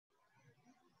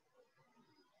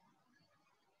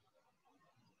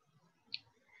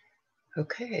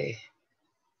Okay,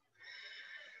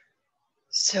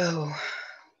 so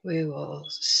we will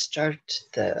start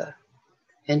the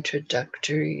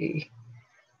introductory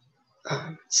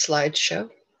slideshow,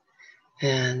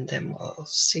 and then we'll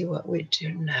see what we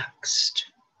do next.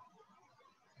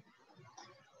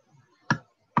 I'm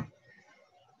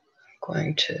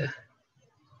going to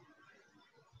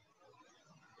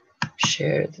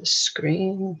share the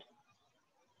screen.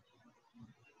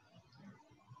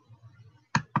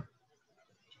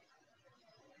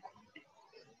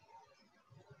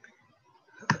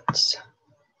 Let's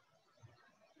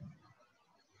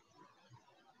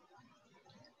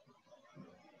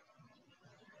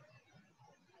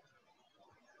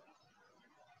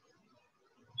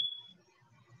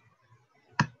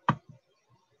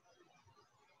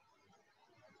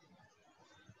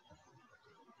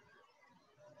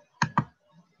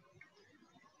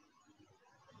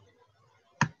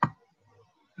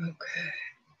okay.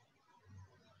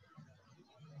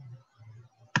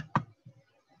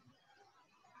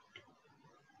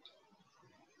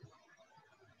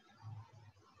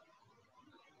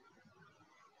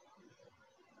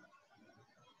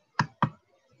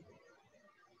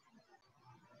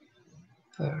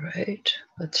 All right,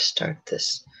 let's start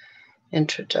this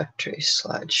introductory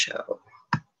slideshow.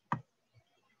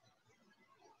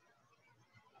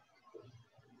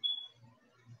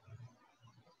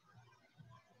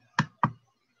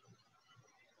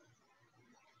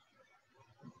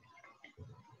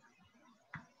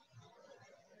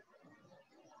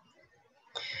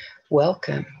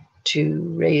 Welcome to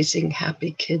Raising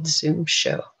Happy Kids Zoom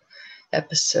Show,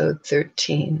 episode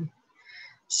 13,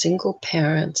 Single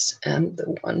Parents and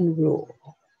the One Rule.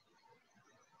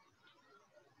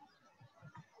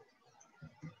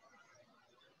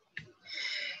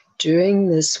 During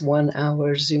this 1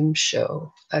 hour Zoom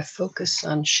show, I focus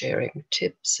on sharing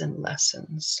tips and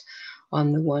lessons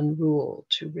on the one rule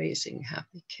to raising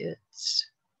happy kids.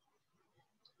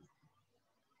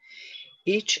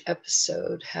 Each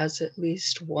episode has at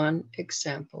least one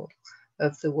example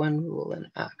of the one rule in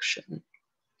action,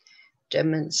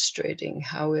 demonstrating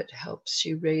how it helps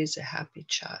you raise a happy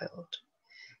child.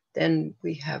 Then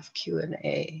we have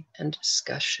Q&A and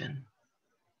discussion.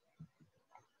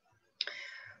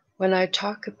 When I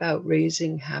talk about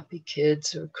raising happy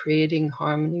kids or creating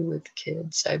harmony with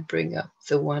kids, I bring up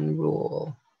the one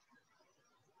rule.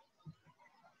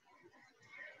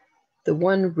 The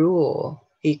one rule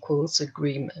equals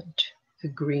agreement.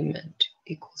 Agreement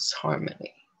equals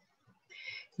harmony.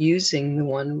 Using the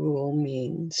one rule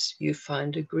means you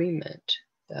find agreement.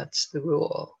 That's the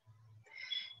rule.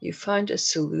 You find a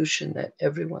solution that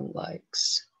everyone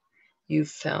likes. You've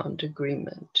found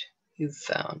agreement. You've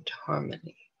found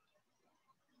harmony.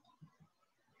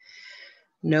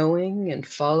 Knowing and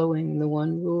following the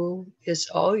one rule is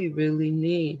all you really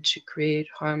need to create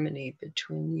harmony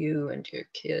between you and your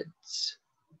kids.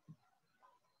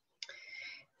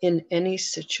 In any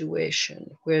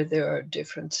situation where there are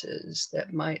differences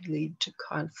that might lead to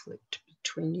conflict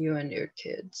between you and your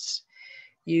kids,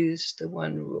 use the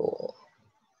one rule.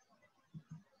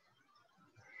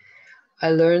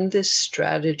 I learned this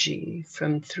strategy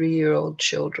from 3-year-old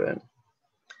children.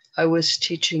 I was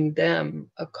teaching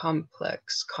them a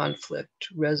complex conflict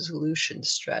resolution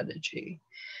strategy,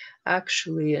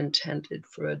 actually intended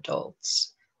for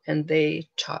adults, and they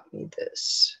taught me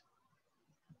this.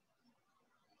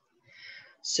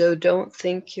 So don't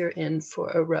think you're in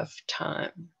for a rough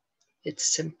time.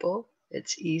 It's simple,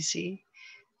 it's easy,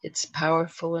 it's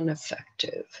powerful and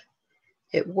effective.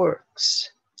 It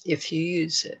works if you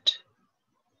use it.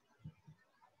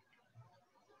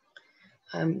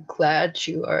 I'm glad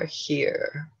you are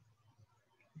here.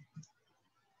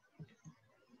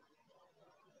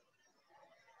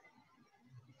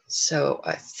 So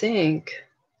I think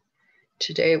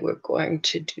today we're going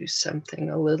to do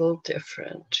something a little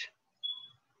different.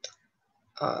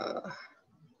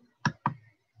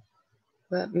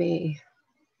 Let me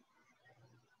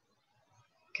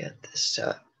get this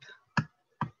up.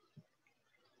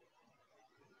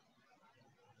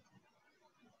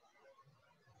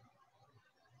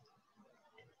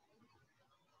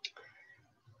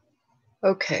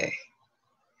 Okay,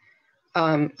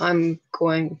 I'm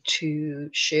going to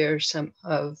share some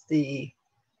of the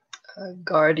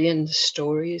guardian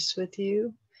stories with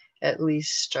you, at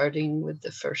least starting with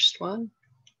the first one.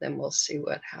 Then we'll see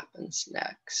what happens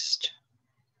next.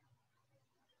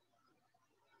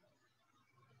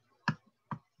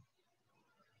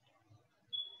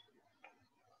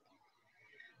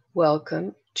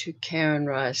 Welcome to Karen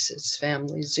Ryce's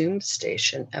Family Zoom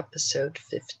Station, episode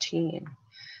 15.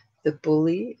 The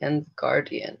Bully and the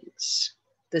Guardians.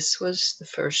 This was the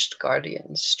first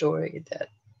guardian story that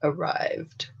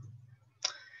arrived.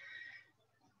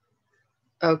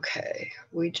 Okay,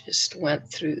 we just went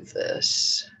through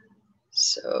this.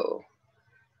 So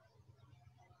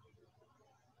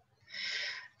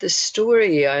the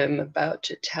story I am about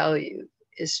to tell you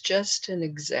is just an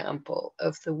example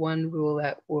of the one rule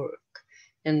at work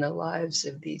in the lives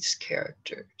of these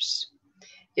characters.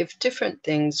 If different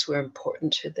things were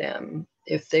important to them,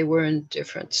 if they were in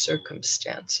different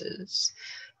circumstances,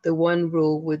 the one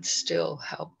rule would still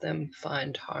help them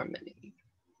find harmony.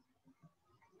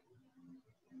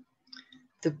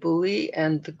 The bully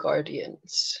and the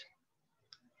guardians.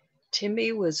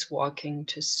 Timmy was walking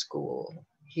to school.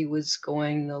 He was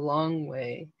going the long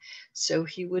way, so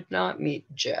he would not meet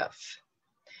Jeff.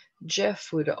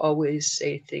 Jeff would always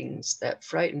say things that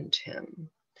frightened him.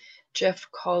 Jeff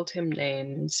called him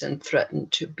names and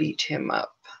threatened to beat him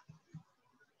up.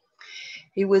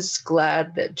 He was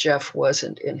glad that Jeff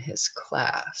wasn't in his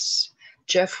class.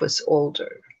 Jeff was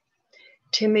older.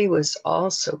 Timmy was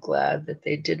also glad that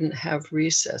they didn't have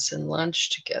recess and lunch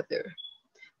together,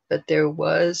 but there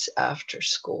was after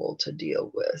school to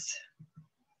deal with.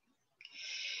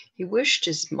 He wished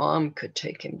his mom could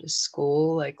take him to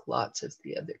school like lots of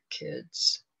the other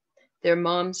kids. Their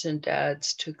moms and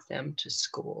dads took them to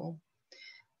school,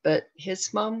 but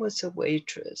his mom was a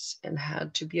waitress and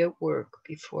had to be at work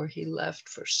before he left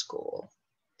for school.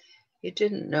 He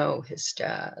didn't know his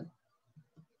dad.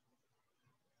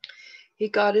 He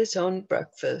got his own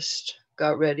breakfast,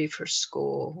 got ready for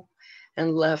school,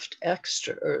 and left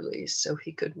extra early so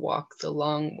he could walk the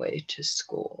long way to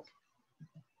school.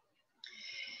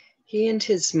 He and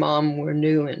his mom were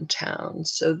new in town,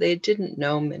 so they didn't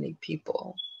know many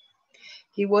people.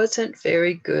 He wasn't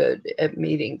very good at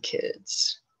meeting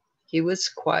kids. He was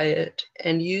quiet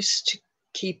and used to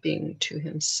keeping to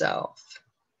himself.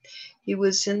 He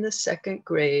was in the second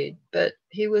grade, but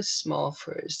he was small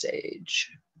for his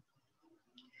age.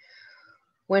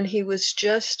 When he was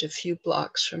just a few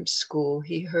blocks from school,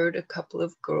 he heard a couple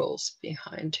of girls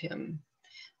behind him.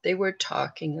 They were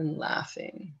talking and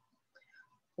laughing.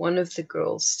 One of the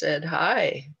girls said,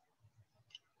 "Hi."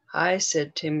 "Hi,"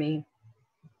 said Timmy.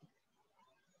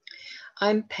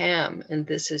 "I'm Pam, and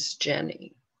this is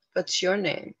Jenny. What's your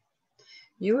name?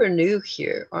 You are new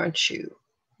here, aren't you?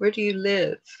 Where do you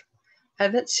live? I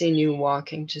haven't seen you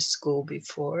walking to school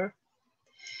before."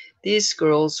 These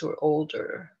girls were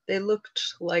older. They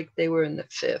looked like they were in the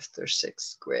 5th or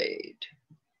 6th grade.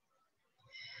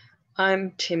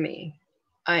 "I'm Timmy.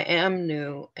 I am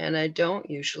new, and I don't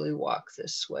usually walk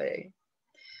this way.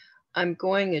 I'm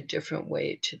going a different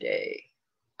way today.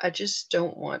 I just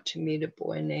don't want to meet a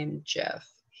boy named Jeff.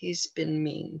 He's been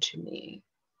mean to me."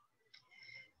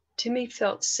 Timmy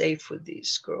felt safe with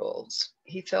these girls.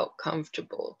 He felt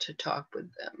comfortable to talk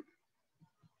with them.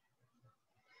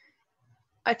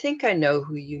 "I think I know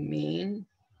who you mean.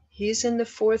 He's in the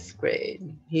 4th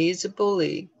grade. He's a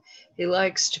bully. He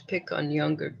likes to pick on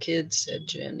younger kids," said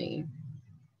Jenny.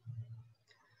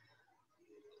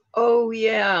 "Oh,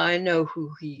 yeah, I know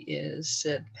who he is,"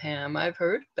 said Pam. "I've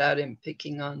heard about him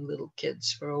picking on little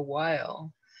kids for a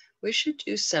while. We should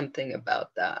do something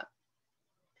about that."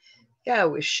 "Yeah,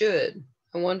 we should.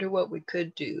 I wonder what we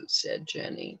could do," said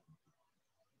Jenny.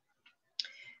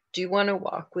 "Do you want to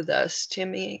walk with us,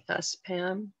 Timmy?" asked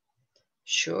Pam.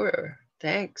 "Sure,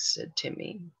 thanks," said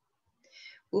Timmy.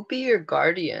 "We'll be your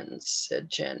guardians," said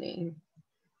Jenny.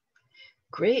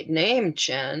 "Great name,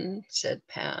 Jen," said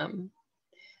Pam.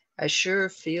 "I sure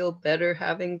feel better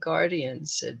having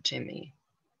guardians," said Timmy.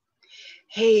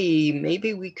 "Hey,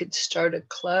 maybe we could start a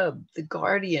club, the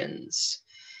Guardians,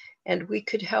 and we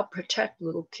could help protect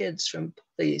little kids from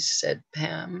bullies," said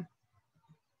Pam.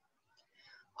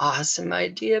 "Awesome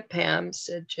idea, Pam,"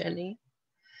 said Jenny.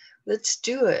 "Let's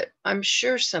do it. I'm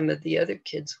sure some of the other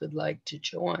kids would like to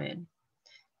join.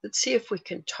 Let's see if we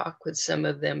can talk with some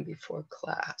of them before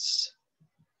class."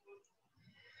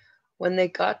 When they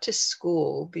got to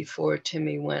school, before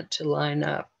Timmy went to line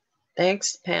up,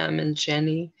 "Thanks, Pam and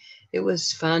Jenny. It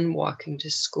was fun walking to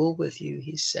school with you,"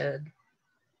 he said.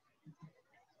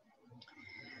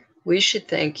 "We should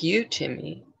thank you,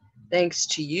 Timmy. Thanks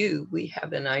to you, we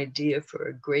have an idea for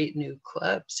a great new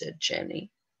club," said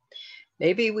Jenny.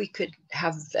 "Maybe we could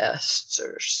have vests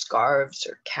or scarves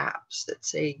or caps that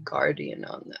say Guardian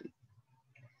on them."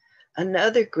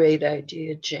 "Another great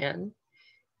idea, Jen.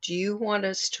 Do you want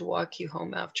us to walk you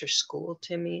home after school,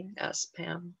 Timmy?" asked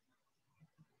Pam.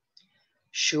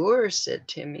 "Sure," said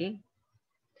Timmy.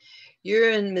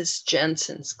 "You're in Miss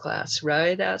Jensen's class,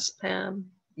 right?" asked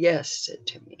Pam. "Yes," said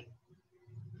Timmy.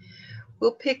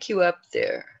 "We'll pick you up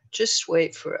there. Just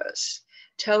wait for us.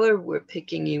 Tell her we're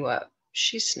picking you up.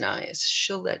 She's nice.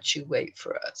 She'll let you wait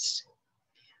for us.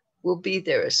 We'll be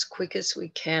there as quick as we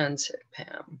can, said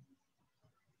Pam.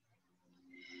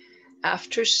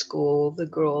 After school, the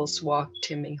girls walked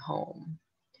Timmy home.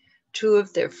 Two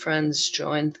of their friends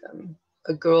joined them,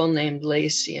 a girl named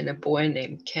Lacey and a boy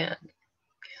named Ken.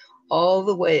 All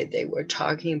the way they were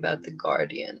talking about the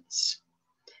guardians.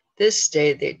 This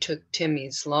day they took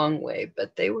Timmy's long way,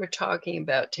 but they were talking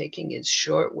about taking his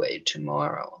short way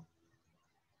tomorrow.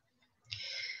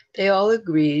 They all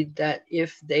agreed that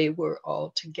if they were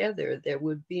all together, there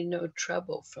would be no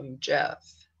trouble from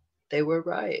Jeff. They were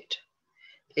right.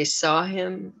 They saw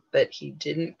him, but he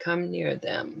didn't come near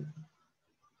them.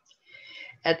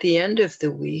 At the end of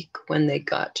the week, when they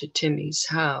got to Timmy's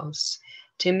house,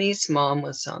 Timmy's mom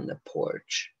was on the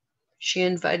porch. She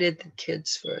invited the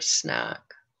kids for a snack.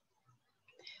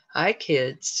 Hi,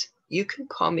 kids. You can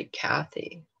call me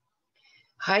Kathy.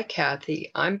 Hi, Kathy.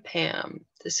 I'm Pam.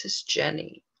 This is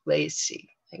Jenny, Lacey,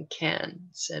 and Ken,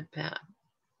 said Pam.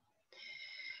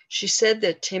 She said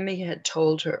that Timmy had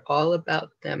told her all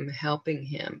about them helping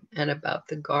him and about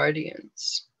the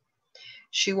guardians.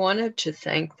 She wanted to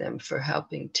thank them for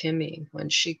helping Timmy when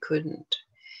she couldn't,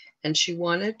 and she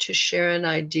wanted to share an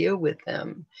idea with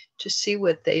them to see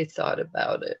what they thought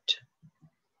about it.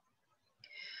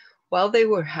 While they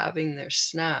were having their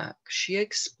snack, she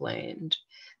explained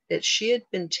that she had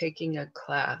been taking a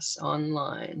class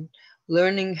online,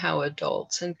 learning how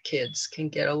adults and kids can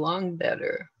get along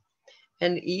better,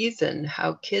 and even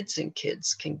how kids and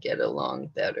kids can get along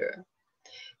better.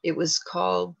 It was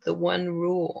called The One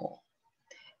Rule.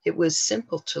 It was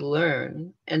simple to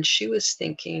learn, and she was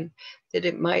thinking that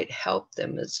it might help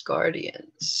them as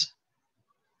guardians.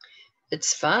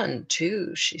 It's fun,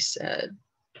 too, she said.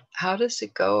 How does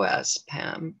it go? Asked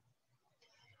Pam.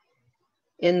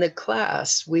 In the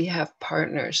class, we have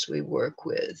partners we work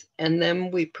with, and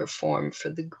then we perform for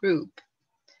the group.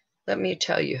 Let me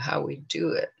tell you how we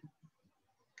do it.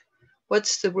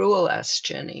 What's the rule? Asked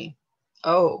Jenny.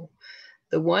 Oh,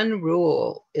 the one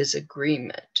rule is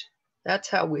agreement. That's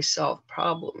how we solve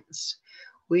problems.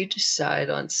 We decide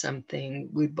on something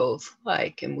we both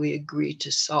like, and we agree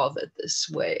to solve it this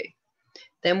way.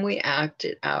 Then we act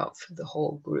it out for the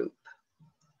whole group.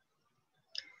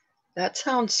 That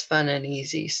sounds fun and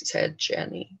easy, said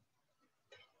Jenny.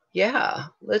 Yeah,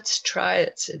 let's try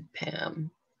it, said Pam.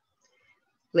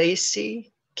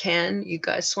 Lacey, Ken, you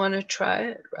guys want to try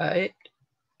it, right?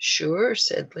 Sure,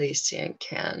 said Lacey and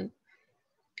Ken.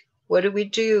 What do we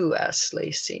do? Asked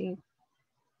Lacey.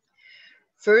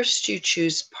 First, you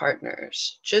choose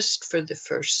partners, just for the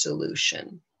first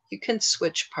solution. You can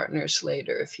switch partners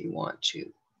later if you want to.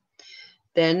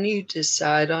 Then you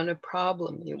decide on a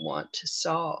problem you want to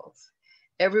solve.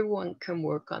 Everyone can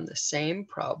work on the same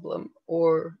problem,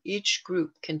 or each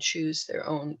group can choose their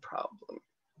own problem.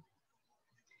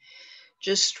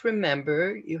 Just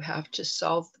remember, you have to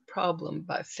solve the problem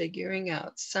by figuring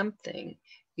out something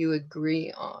you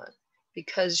agree on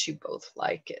because you both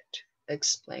like it,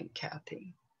 explained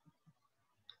Kathy.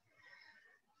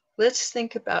 Let's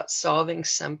think about solving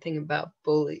something about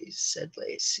bullies, said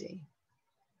Lacey.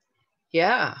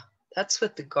 Yeah, that's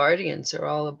what the guardians are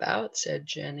all about, said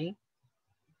Jenny.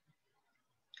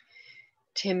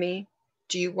 Timmy,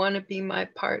 do you want to be my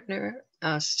partner?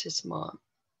 Asked his mom.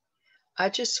 I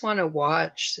just want to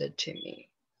watch, said Timmy.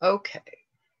 Okay,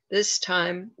 this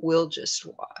time we'll just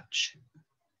watch.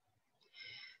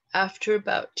 After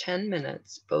about 10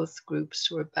 minutes, both groups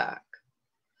were back.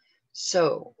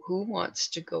 So, who wants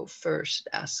to go first?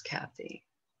 Asked Kathy.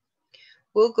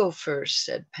 We'll go first,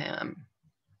 said Pam.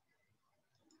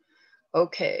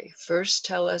 Okay, first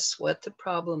tell us what the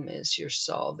problem is you're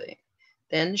solving.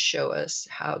 Then show us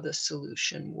how the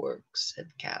solution works, said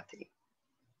Kathy.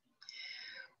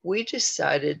 We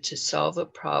decided to solve a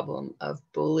problem of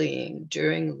bullying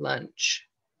during lunch.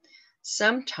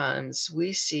 Sometimes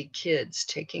we see kids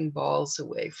taking balls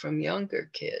away from younger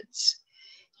kids.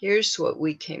 Here's what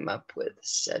we came up with,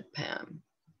 said Pam.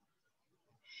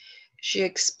 She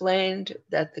explained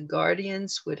that the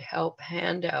guardians would help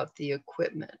hand out the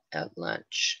equipment at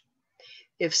lunch.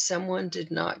 If someone did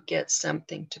not get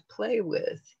something to play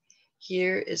with,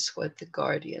 here is what the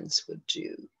guardians would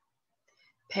do.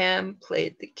 Pam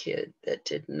played the kid that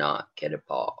did not get a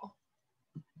ball.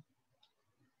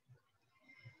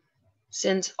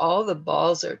 Since all the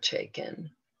balls are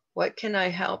taken, what can I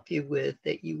help you with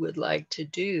that you would like to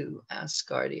do? Asked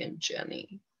Guardian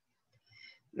Jenny.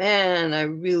 Man, I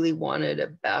really wanted a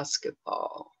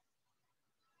basketball.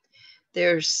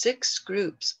 There are 6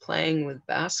 groups playing with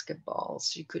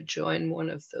basketballs. You could join one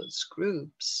of those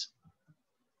groups.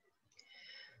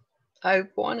 I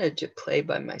wanted to play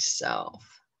by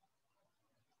myself.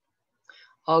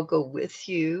 I'll go with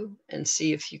you and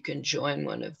see if you can join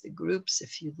one of the groups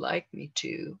if you'd like me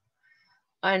to.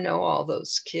 I know all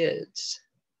those kids.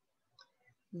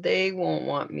 They won't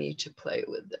want me to play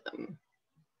with them.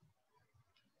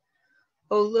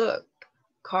 Oh, look,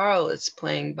 Carl is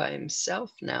playing by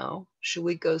himself now. Should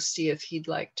we go see if he'd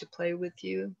like to play with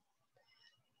you?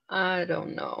 I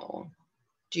don't know.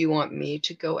 Do you want me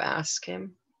to go ask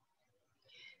him?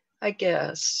 I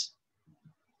guess.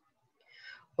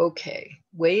 Okay,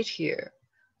 wait here.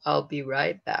 I'll be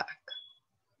right back.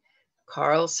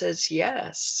 Carl says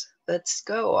yes. Let's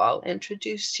go. I'll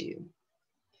introduce you.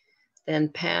 Then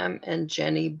Pam and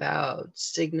Jenny bowed,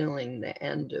 signaling the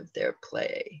end of their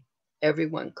play.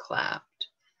 Everyone clapped.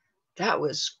 That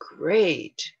was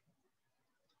great.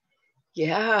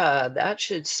 Yeah, that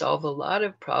should solve a lot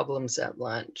of problems at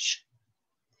lunch.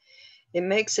 It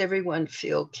makes everyone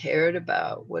feel cared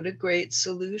about. What a great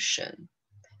solution.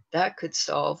 That could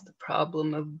solve the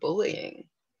problem of bullying.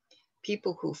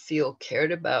 People who feel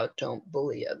cared about don't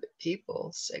bully other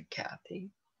people, said Kathy.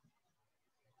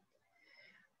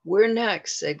 We're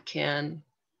next, said Ken.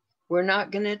 We're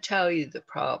not going to tell you the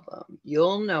problem.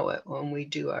 You'll know it when we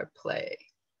do our play.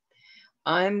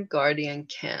 I'm Guardian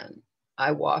Ken.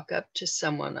 I walk up to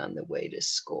someone on the way to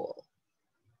school.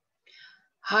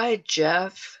 Hi,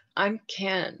 Jeff. I'm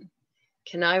Ken.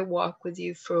 Can I walk with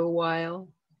you for a while?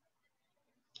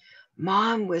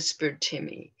 Mom, whispered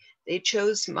Timmy. They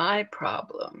chose my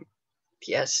problem.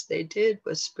 Yes, they did,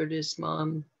 whispered his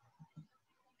mom.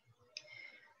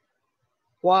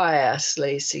 Why? Asked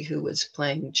Lacey, who was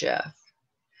playing Jeff.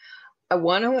 I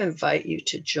want to invite you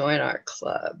to join our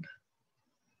club.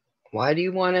 Why do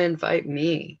you want to invite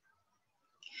me?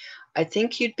 I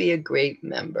think you'd be a great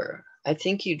member. I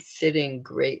think you'd fit in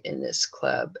great in this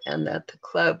club and that the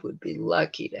club would be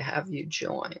lucky to have you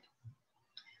join.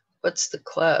 What's the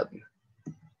club?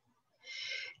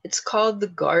 It's called the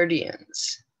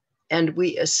Guardians, and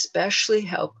we especially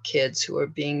help kids who are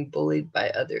being bullied by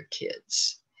other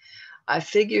kids. I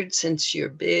figured since you're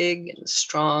big and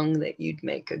strong that you'd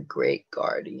make a great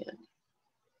guardian.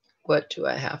 What do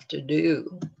I have to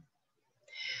do?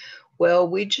 Well,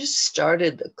 we just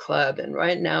started the club, and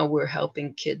right now we're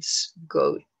helping kids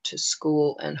go to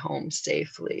school and home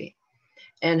safely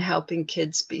and helping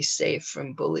kids be safe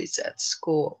from bullies at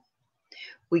school.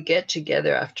 We get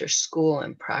together after school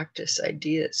and practice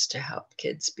ideas to help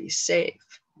kids be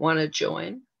safe. Want to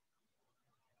join?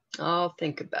 I'll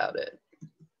think about it.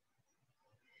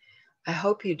 I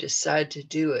hope you decide to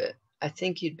do it. I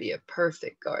think you'd be a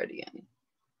perfect guardian.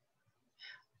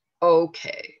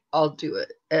 Okay, I'll do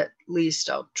it. At least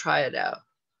I'll try it out.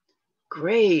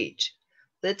 Great.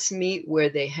 Let's meet where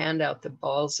they hand out the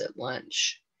balls at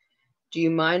lunch. Do you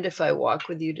mind if I walk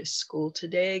with you to school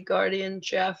today, Guardian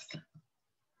Jeff?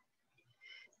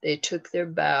 They took their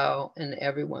bow and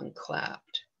everyone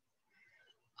clapped.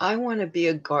 I want to be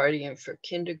a guardian for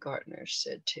kindergartners,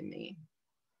 said Timmy.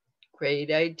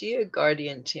 Great idea,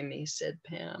 Guardian Timmy, said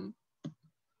Pam.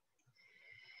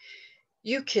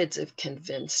 You kids have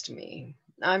convinced me.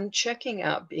 I'm checking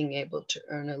out being able to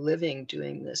earn a living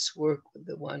doing this work with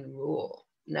the one rule.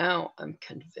 Now I'm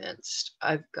convinced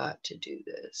I've got to do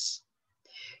this.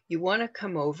 You want to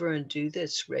come over and do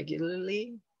this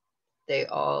regularly? They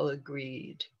all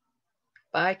agreed.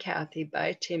 Bye, Kathy.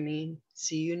 Bye, Timmy.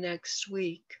 See you next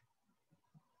week.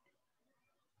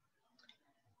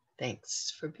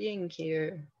 Thanks for being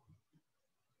here.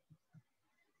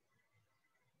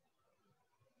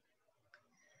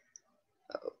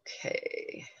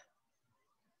 Okay.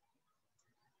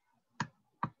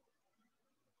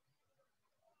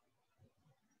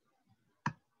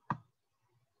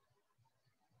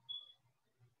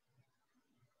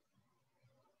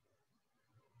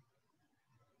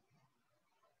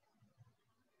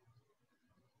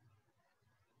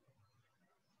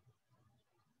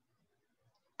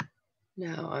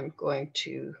 Now I'm going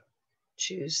to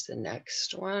choose the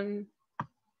next one.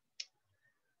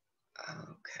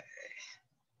 Okay.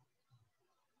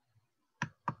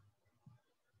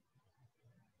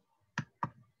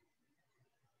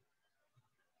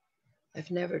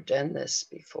 I've never done this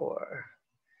before.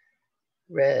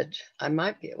 I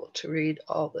might be able to read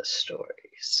all the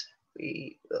stories.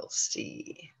 We will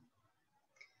see.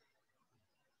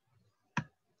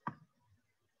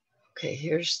 Okay,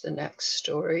 here's the next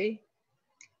story.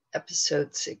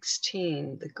 Episode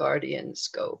 16, The Guardians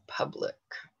Go Public.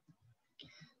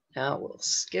 Now we'll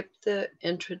skip the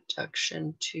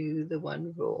introduction to the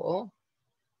one rule.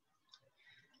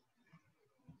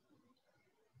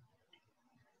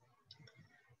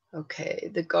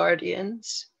 Okay, the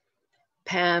Guardians.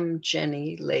 Pam,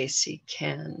 Jenny, Lacey,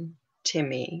 Ken,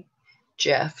 Timmy,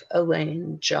 Jeff,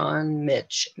 Elaine, John,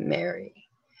 Mitch, Mary.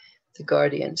 The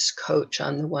guardian's coach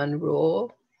on the one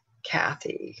rule,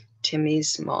 Kathy,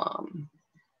 Timmy's mom.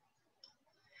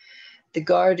 The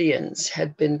guardians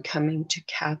had been coming to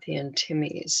Kathy and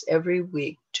Timmy's every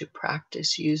week to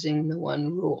practice using the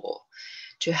one rule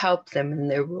to help them in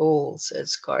their roles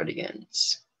as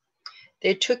guardians.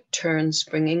 They took turns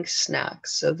bringing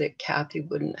snacks so that Kathy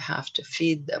wouldn't have to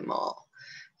feed them all,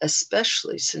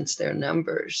 especially since their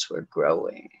numbers were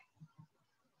growing.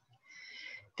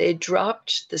 They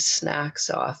dropped the snacks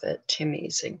off at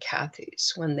Timmy's and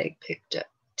Kathy's when they picked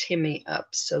Timmy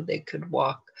up so they could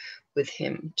walk with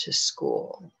him to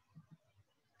school.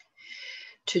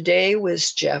 Today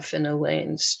was Jeff and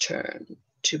Elaine's turn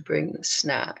to bring the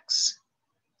snacks.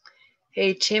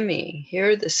 Hey, Timmy, here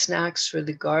are the snacks for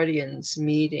the guardians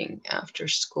meeting after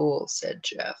school, said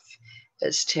Jeff,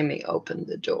 as Timmy opened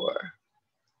the door.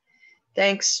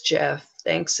 Thanks, Jeff.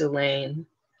 Thanks, Elaine.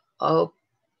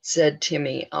 Said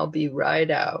Timmy, I'll be right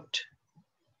out.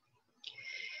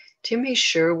 Timmy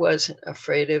sure wasn't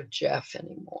afraid of Jeff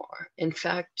anymore. In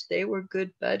fact, they were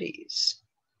good buddies.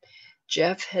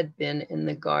 Jeff had been in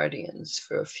the Guardians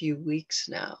for a few weeks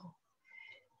now.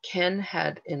 Ken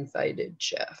had invited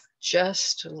Jeff,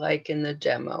 just like in the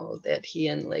demo that he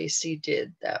and Lacey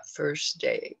did that first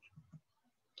day.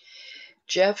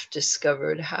 Jeff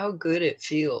discovered how good it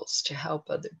feels to help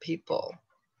other people.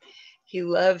 He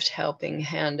loved helping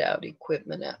hand out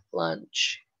equipment at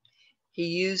lunch. He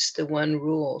used the one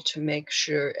rule to make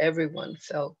sure everyone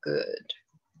felt good.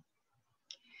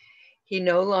 He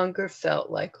no longer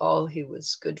felt like all he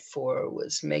was good for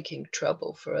was making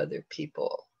trouble for other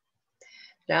people.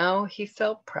 Now he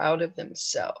felt proud of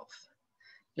himself.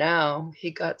 Now he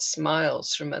got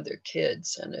smiles from other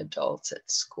kids and adults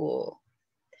at school.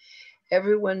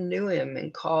 Everyone knew him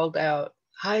and called out,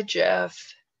 "Hi,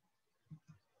 Jeff."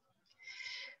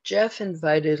 Jeff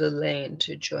invited Elaine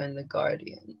to join the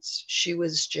Guardians. She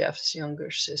was Jeff's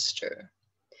younger sister.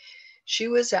 She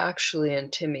was actually in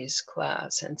Timmy's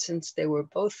class, and since they were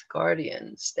both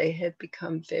Guardians, they had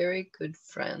become very good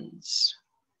friends.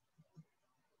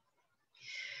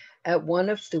 At one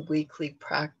of the weekly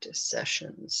practice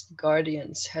sessions, the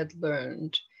Guardians had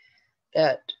learned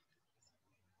that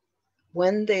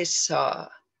when they saw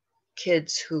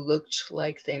kids who looked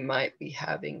like they might be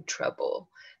having trouble,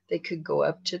 they could go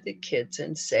up to the kids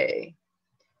and say,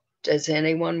 "Does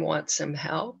anyone want some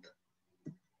help?"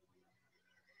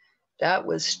 That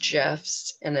was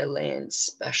Jeff's and Elaine's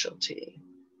specialty.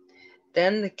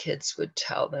 Then the kids would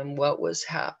tell them what was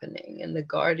happening, and the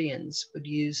Guardians would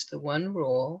use the one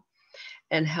rule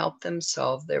and help them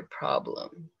solve their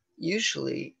problem,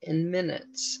 usually in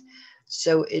minutes,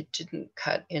 so it didn't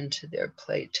cut into their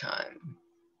playtime.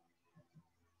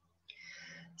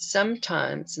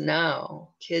 Sometimes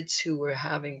now, kids who were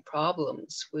having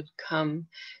problems would come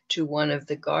to one of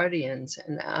the Guardians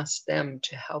and ask them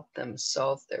to help them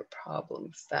solve their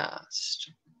problem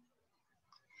fast.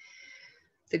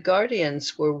 The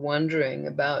Guardians were wondering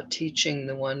about teaching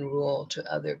the one rule to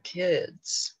other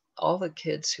kids, all the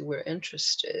kids who were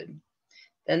interested.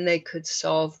 Then they could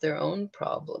solve their own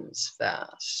problems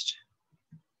fast.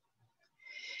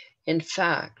 In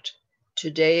fact,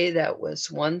 today that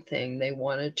was one thing they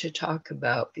wanted to talk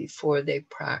about before they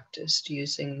practiced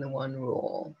using the one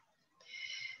rule.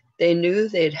 They knew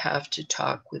they'd have to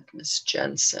talk with Miss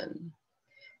Jensen.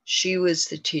 She was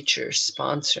the teacher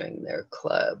sponsoring their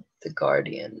club, the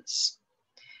Guardians.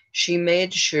 She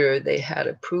made sure they had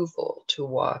approval to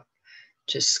walk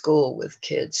to school with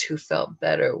kids who felt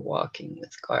better walking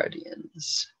with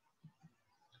Guardians.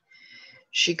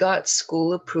 She got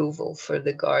school approval for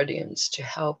the Guardians to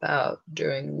help out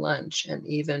during lunch and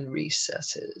even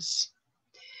recesses.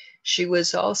 She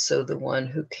was also the one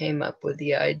who came up with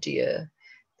the idea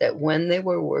that when they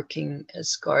were working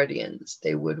as Guardians,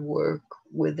 they would work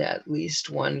with at least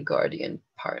one Guardian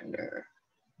partner.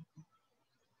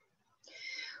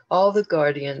 All the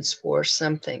Guardians wore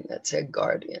something that said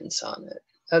Guardians on it,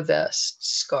 a vest,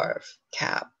 scarf,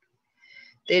 cap.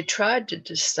 They tried to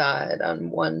decide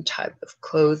on one type of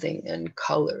clothing and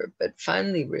color, but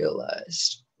finally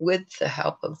realized, with the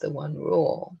help of the one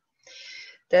rule,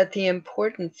 that the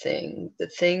important thing, the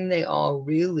thing they all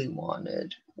really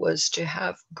wanted, was to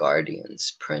have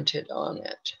Guardians printed on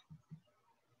it.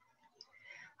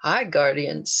 "Hi,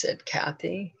 Guardians," said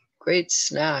Kathy. "Great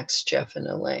snacks, Jeff and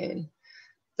Elaine.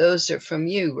 Those are from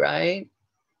you, right?"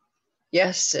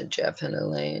 "Yes," said Jeff and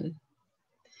Elaine.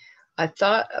 "I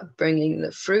thought of bringing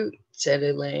the fruit," said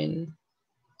Elaine.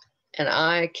 "And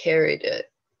I carried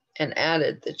it and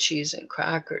added the cheese and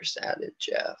crackers," added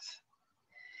Jeff.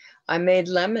 I made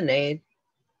lemonade.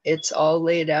 It's all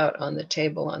laid out on the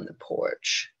table on the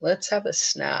porch. Let's have a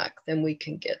snack, then we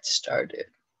can get started.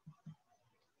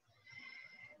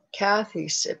 Kathy,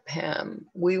 said Pam,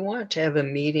 we want to have a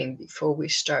meeting before we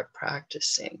start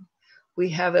practicing. We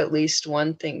have at least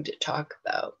one thing to talk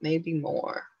about, maybe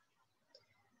more.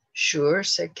 Sure,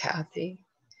 said Kathy.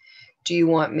 Do you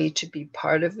want me to be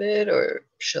part of it, or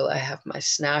shall I have my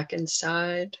snack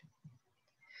inside?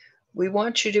 We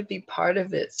want you to be part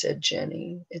of it, said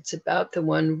Jenny. It's about the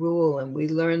one rule, and we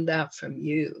learned that from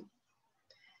you.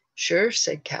 Sure,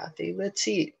 said Kathy. Let's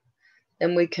eat.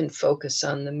 Then we can focus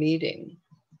on the meeting.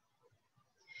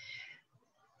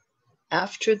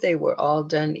 After they were all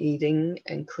done eating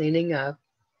and cleaning up,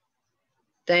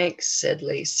 thanks, said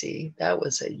Lacey. That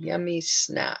was a yummy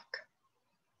snack.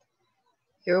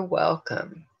 You're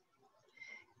welcome.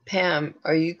 Pam,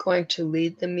 are you going to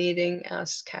lead the meeting?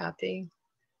 Asked Kathy.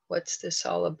 What's this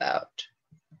all about?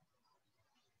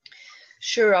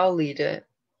 Sure, I'll lead it.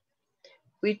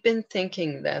 We'd been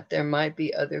thinking that there might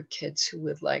be other kids who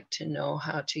would like to know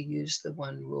how to use the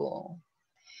one rule.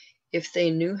 If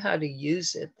they knew how to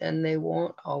use it, then they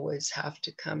won't always have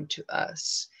to come to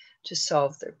us to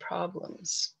solve their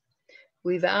problems.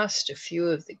 We've asked a few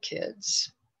of the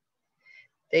kids.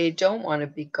 They don't want to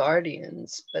be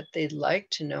guardians, but they'd like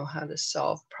to know how to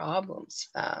solve problems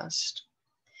fast.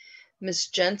 Miss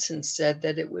Jensen said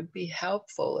that it would be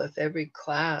helpful if every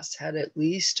class had at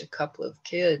least a couple of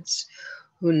kids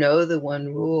who know the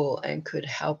one rule and could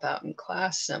help out in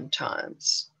class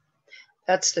sometimes.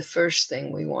 That's the first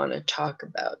thing we want to talk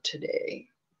about today.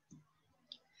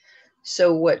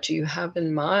 So what do you have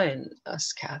in mind?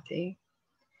 Asked Kathy.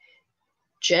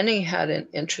 Jenny had an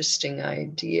interesting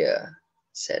idea,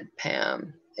 said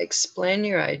Pam. Explain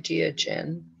your idea,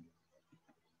 Jen.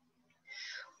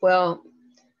 Well,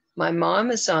 my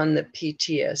mom is on the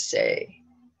PTSA,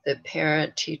 the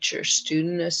Parent Teacher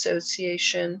Student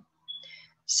Association.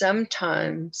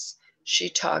 Sometimes she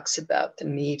talks about the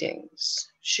meetings.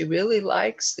 She really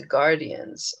likes the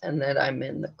guardians and that I'm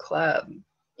in the club.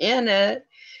 In it,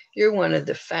 you're one of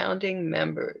the founding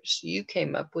members. You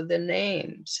came up with a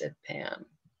name, said Pam.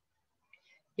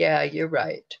 Yeah, you're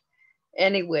right.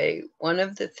 Anyway, one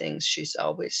of the things she's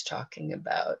always talking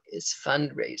about is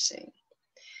fundraising.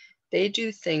 They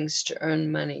do things to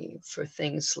earn money for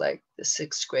things like the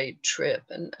 6th grade trip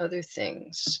and other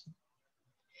things.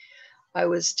 I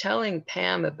was telling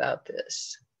Pam about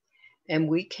this, and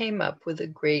we came up with a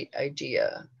great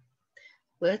idea.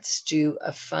 Let's do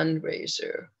a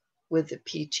fundraiser with the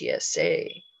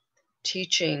PTSA,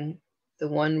 teaching the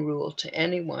one rule to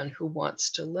anyone who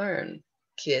wants to learn.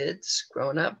 Kids,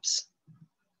 grown-ups.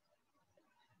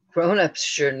 Grown-ups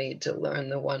sure need to learn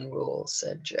the one rule,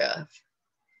 said Jeff.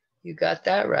 You got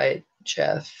that right,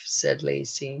 Jeff, said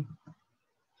Lacey.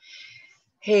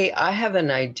 Hey, I have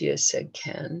an idea, said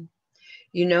Ken.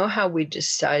 You know how we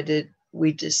decide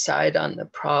on the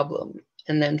problem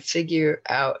and then figure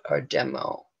out our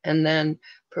demo and then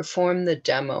perform the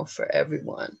demo for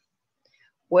everyone.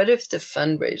 What if the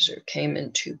fundraiser came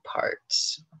in 2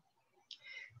 parts?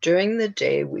 During the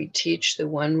day, we teach the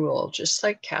one rule just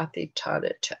like Kathy taught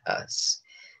it to us.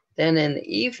 Then in the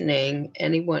evening,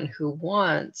 anyone who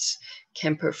wants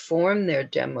can perform their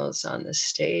demos on the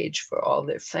stage for all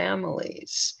their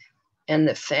families. And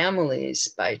the families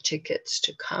buy tickets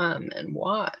to come and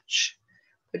watch.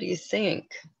 What do you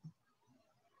think?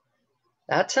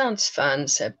 That sounds fun,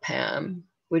 said Pam.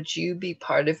 Would you be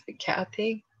part of it,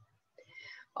 Kathy?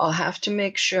 I'll have to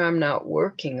make sure I'm not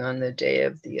working on the day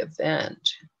of the event.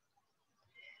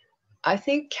 I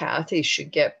think Kathy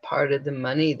should get part of the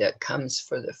money that comes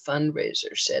for the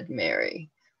fundraiser, said Mary,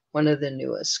 one of the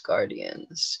newest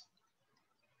guardians.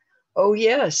 Oh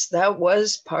yes, that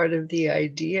was part of the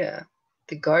idea.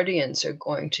 The guardians are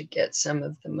going to get some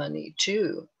of the money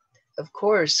too. Of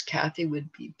course, Kathy would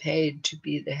be paid to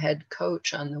be the head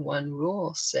coach on the one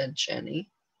rule, said Jenny.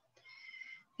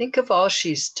 Think of all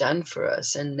she's done for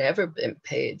us and never been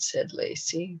paid, said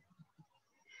Lacey.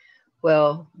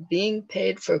 Well, being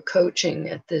paid for coaching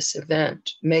at this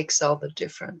event makes all the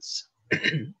difference.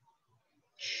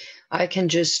 I can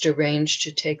just arrange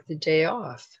to take the day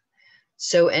off.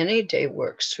 So any day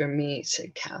works for me,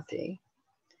 said Kathy.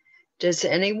 Does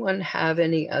anyone have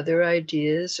any other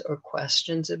ideas or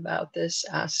questions about this?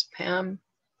 Asked Pam.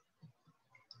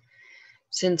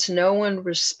 Since no one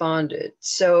responded,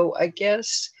 so I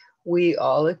guess we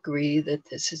all agree that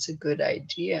this is a good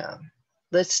idea.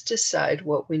 Let's decide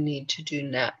what we need to do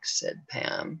next, said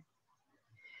Pam.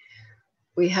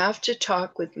 We have to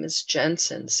talk with Miss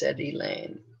Jensen, said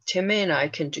Elaine. Timmy and I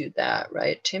can do that,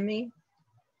 right, Timmy?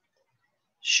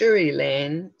 Sure,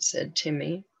 Elaine, said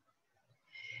Timmy.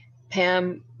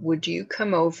 Pam, would you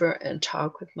come over and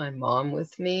talk with my mom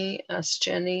with me? Asked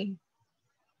Jenny.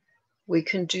 We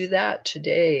can do that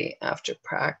today after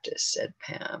practice, said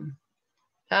Pam.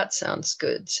 That sounds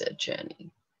good, said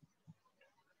Jenny.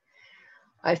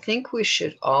 I think we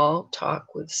should all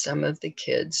talk with some of the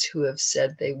kids who have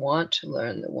said they want to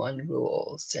learn the one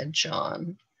rule, said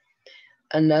John,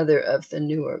 another of the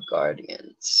newer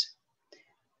guardians.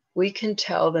 We can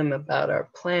tell them about our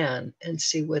plan and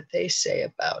see what they say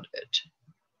about it.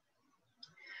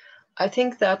 I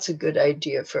think that's a good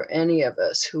idea for any of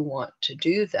us who want to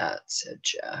do that, said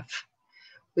Jeff.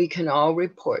 We can all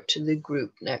report to the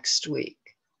group next week.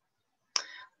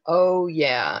 Oh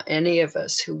yeah, any of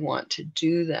us who want to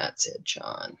do that, said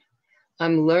John.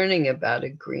 I'm learning about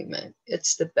agreement.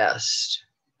 It's the best,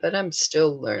 but I'm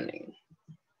still learning.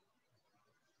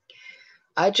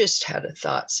 I just had a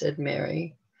thought, said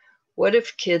Mary. What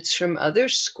if kids from other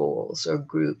schools or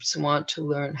groups want to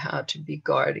learn how to be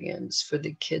guardians for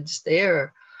the kids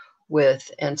they're with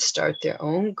and start their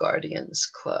own guardians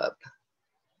club?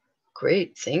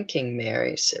 Great thinking,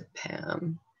 Mary, said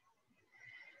Pam.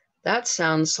 That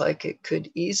sounds like it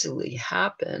could easily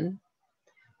happen.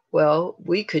 Well,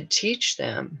 we could teach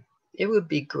them. It would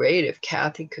be great if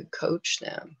Kathy could coach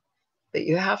them. But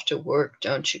you have to work,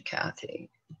 don't you, Kathy?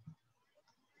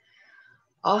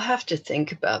 I'll have to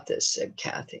think about this, said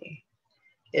Kathy.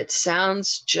 It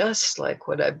sounds just like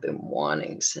what I've been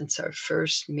wanting since our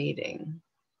first meeting.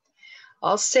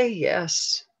 I'll say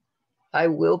yes. I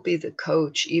will be the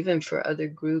coach even for other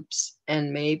groups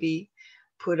and maybe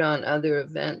put on other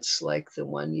events like the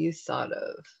one you thought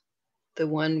of, the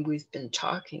one we've been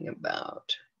talking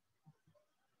about.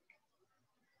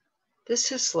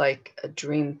 This is like a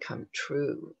dream come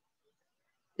true.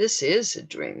 This is a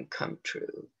dream come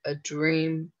true, a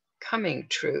dream coming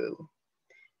true.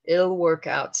 It'll work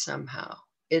out somehow.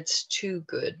 It's too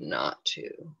good not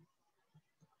to.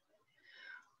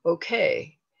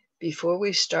 Okay, before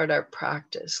we start our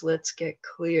practice, let's get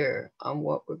clear on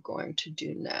what we're going to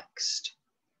do next.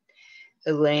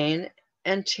 Elaine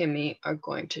and Timmy are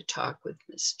going to talk with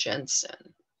Miss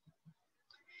Jensen.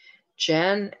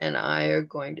 Jen and I are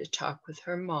going to talk with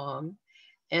her mom,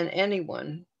 and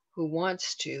anyone who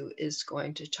wants to is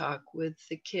going to talk with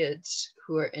the kids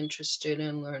who are interested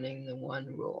in learning the one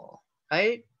rule.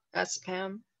 Right? Asked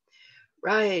Pam.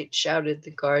 Right, shouted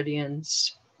the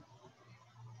guardians.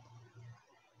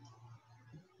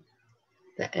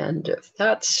 The end of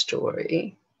that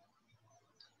story.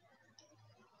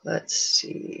 Let's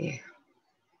see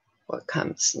what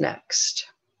comes next.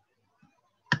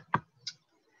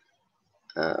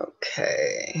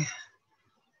 Okay.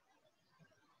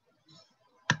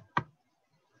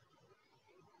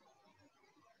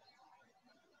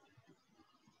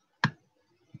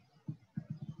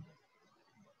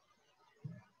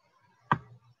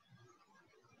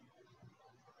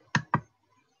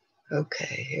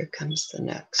 Okay, here comes the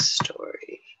next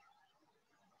story.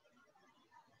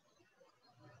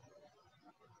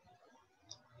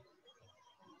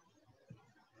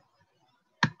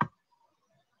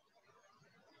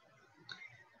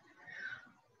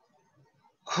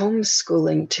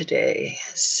 Homeschooling today.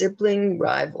 Sibling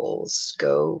rivals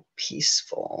go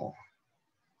peaceful.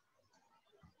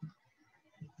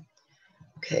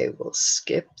 Okay, we'll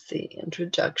skip the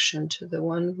introduction to the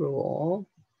one rule.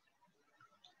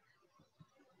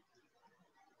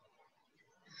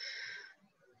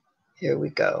 Here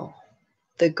we go.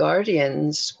 The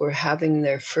guardians were having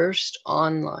their first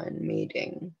online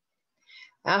meeting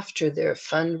after their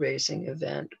fundraising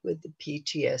event with the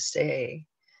PTSA,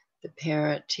 the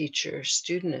Parent Teacher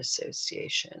Student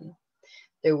Association.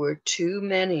 There were too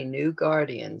many new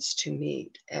guardians to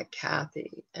meet at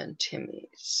Kathy and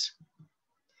Timmy's.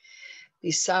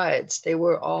 Besides, they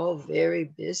were all very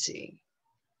busy.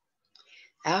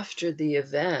 After the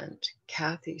event,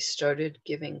 Kathy started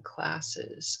giving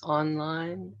classes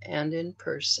online and in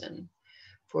person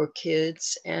for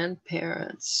kids and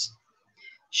parents.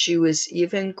 She was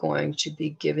even going to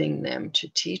be giving them to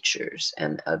teachers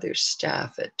and other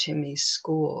staff at Timmy's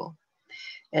school.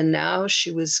 And now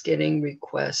she was getting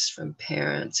requests from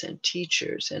parents and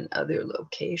teachers in other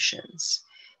locations,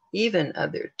 even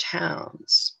other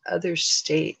towns, other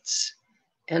states,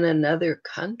 and another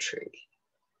country.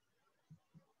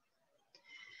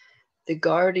 The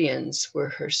guardians were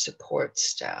her support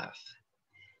staff.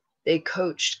 They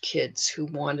coached kids who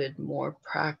wanted more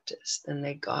practice than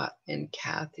they got in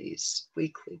Kathy's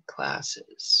weekly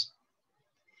classes.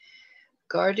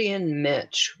 Guardian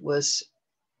Mitch was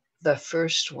the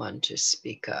first one to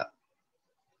speak up.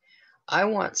 I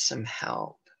want some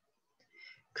help.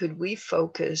 Could we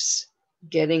focus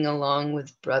Getting along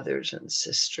with brothers and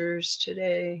sisters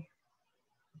today?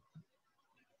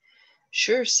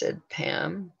 Sure, said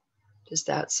Pam. Does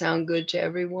that sound good to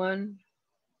everyone?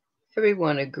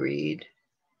 Everyone agreed.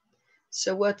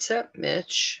 So what's up,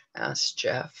 Mitch? Asked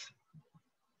Jeff.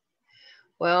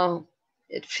 Well,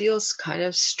 it feels kind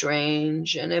of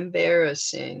strange and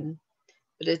embarrassing,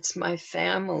 but it's my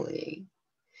family.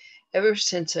 Ever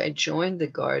since I joined the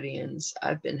Guardians,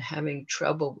 I've been having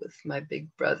trouble with my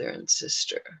big brother and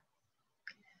sister.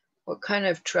 What kind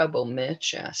of trouble,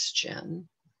 Mitch? Asked Jen.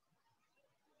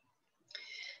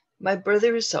 My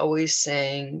brother is always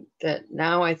saying that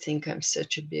now I think I'm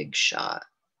such a big shot.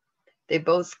 They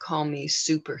both call me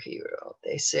superhero.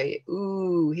 They say,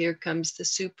 ooh, here comes the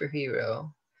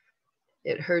superhero.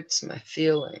 It hurts my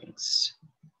feelings.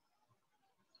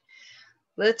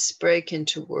 Let's break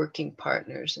into working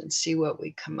partners and see what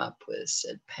we come up with,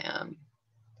 said Pam.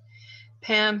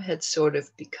 Pam had sort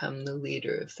of become the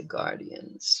leader of the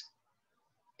Guardians.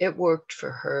 It worked for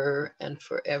her and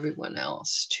for everyone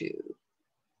else too.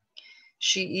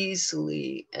 She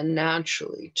easily and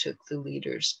naturally took the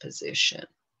leader's position.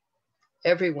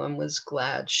 Everyone was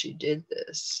glad she did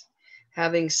this.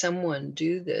 Having someone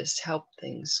do this helped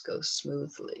things go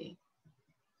smoothly.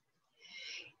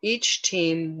 Each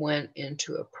team went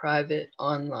into a private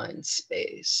online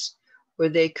space where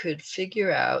they could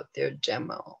figure out their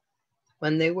demo.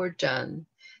 When they were done,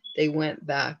 they went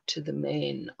back to the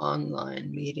main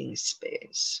online meeting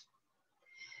space.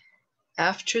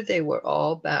 After they were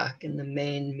all back in the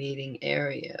main meeting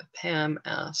area, Pam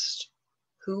asked,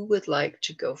 who would like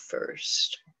to go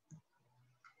first?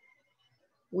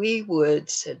 We would,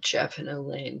 said Jeff and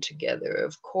Elaine together.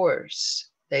 Of course,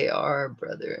 they are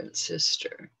brother and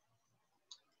sister.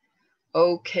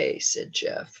 Okay, said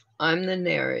Jeff. I'm the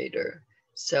narrator,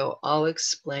 so I'll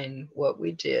explain what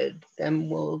we did, then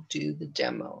we'll do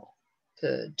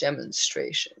the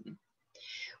demonstration.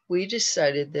 We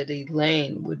decided that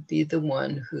Elaine would be the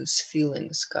one whose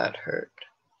feelings got hurt.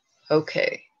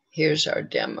 Okay, here's our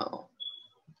demo.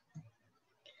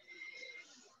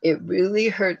 It really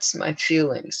hurts my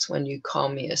feelings when you call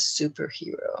me a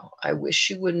superhero. I wish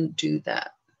you wouldn't do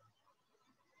that.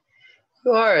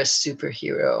 You are a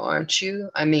superhero, aren't you?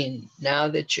 I mean, now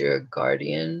that you're a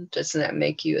guardian, doesn't that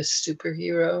make you a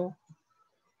superhero?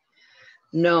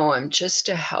 No, I'm just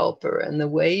a helper, and the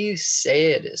way you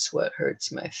say it is what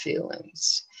hurts my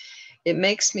feelings. It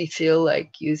makes me feel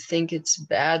like you think it's a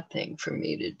bad thing for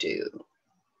me to do.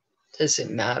 Does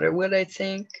it matter what I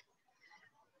think?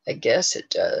 I guess it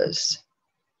does.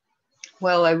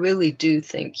 Well, I really do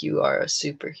think you are a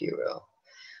superhero.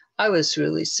 I was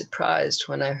really surprised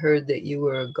when I heard that you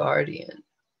were a guardian.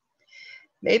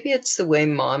 Maybe it's the way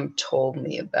Mom told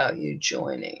me about you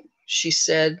joining. She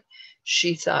said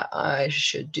she thought I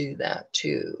should do that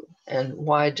too. And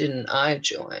why didn't I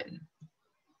join?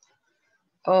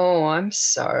 Oh, I'm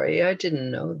sorry. I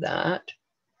didn't know that.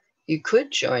 You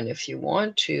could join if you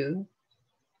want to.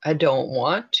 I don't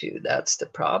want to. That's the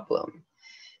problem.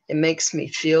 It makes me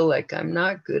feel like I'm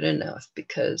not good enough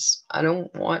because I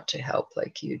don't want to help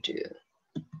like you do.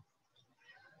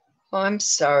 Oh, I'm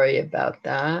sorry about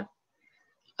that.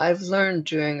 I've learned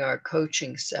during our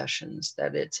coaching sessions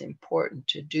that it's important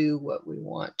to do what we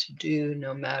want to do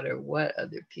no matter what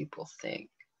other people think.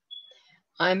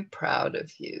 I'm proud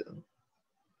of you.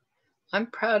 I'm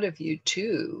proud of you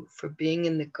too for being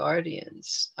in the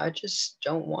Guardians. I just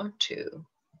don't want to.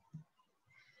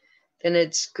 Then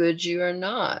it's good you are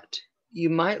not.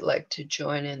 You might like to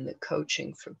join in the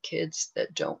coaching for kids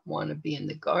that don't want to be in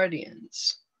the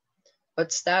Guardians.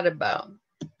 What's that about?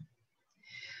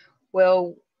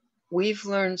 Well, we've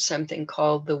learned something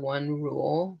called the one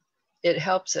rule. It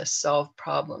helps us solve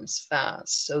problems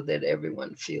fast so that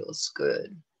everyone feels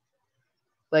good.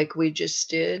 Like we just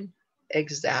did?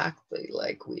 Exactly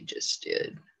like we just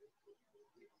did.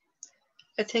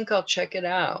 I think I'll check it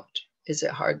out. Is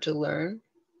it hard to learn?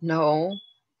 No,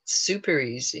 it's super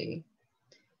easy.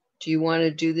 Do you want to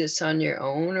do this on your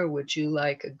own, or would you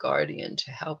like a guardian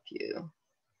to help you?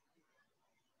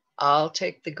 I'll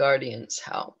take the guardian's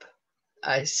help.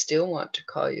 I still want to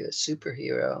call you a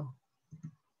superhero.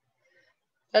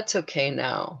 That's okay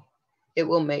now. It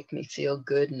will make me feel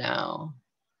good now.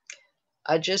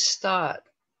 I just thought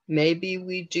maybe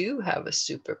we do have a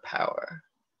superpower.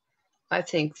 I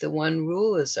think the one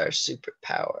rule is our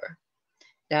superpower.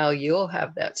 Now you'll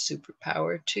have that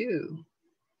superpower too.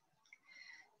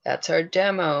 That's our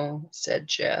demo, said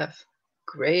Jeff.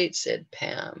 Great, said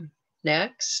Pam.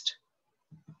 Next?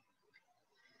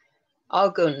 I'll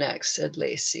go next, said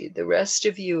Lacey. The rest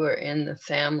of you are in the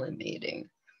family meeting,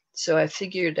 so I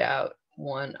figured out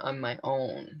one on my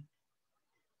own.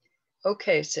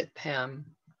 Okay, said Pam.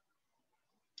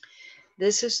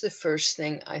 This is the first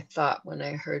thing I thought when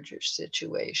I heard your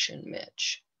situation,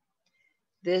 Mitch.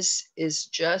 This is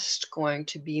just going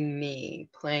to be me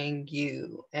playing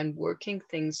you and working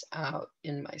things out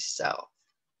in myself.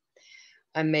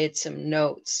 I made some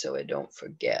notes so I don't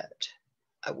forget.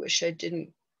 I wish I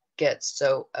didn't get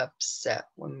so upset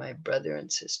when my brother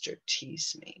and sister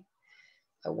tease me.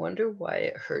 I wonder why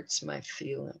it hurts my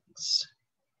feelings.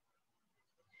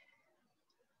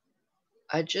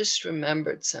 I just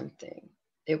remembered something.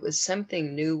 It was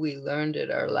something new we learned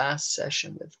at our last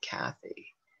session with Kathy.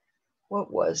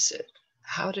 What was it?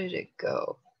 How did it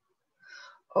go?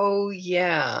 Oh,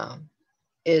 yeah.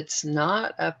 It's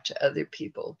not up to other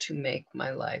people to make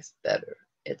my life better.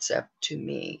 It's up to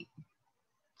me.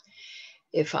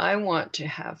 If I want to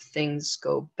have things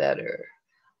go better,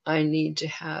 I need to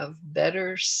have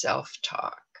better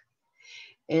self-talk.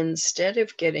 Instead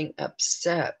of getting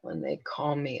upset when they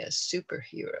call me a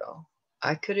superhero,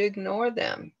 I could ignore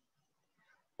them.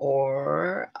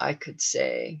 Or I could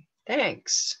say,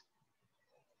 thanks.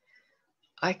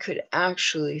 I could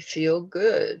actually feel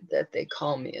good that they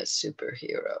call me a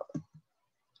superhero.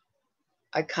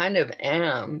 I kind of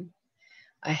am.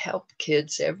 I help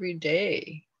kids every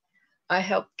day. I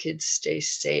help kids stay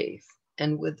safe.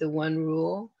 And with the one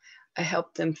rule, I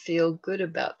help them feel good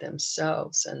about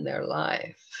themselves and their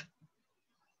life.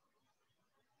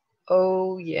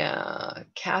 Oh, yeah.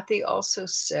 Kathy also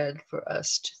said for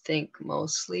us to think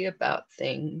mostly about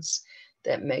things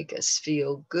that make us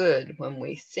feel good when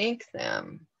we think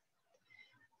them.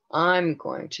 I'm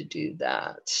going to do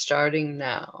that starting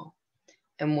now.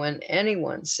 And when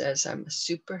anyone says I'm a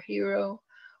superhero,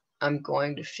 I'm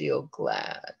going to feel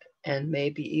glad and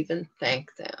maybe even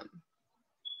thank them.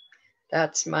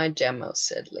 That's my demo,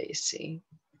 said Lacey.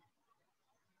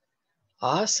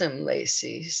 Awesome,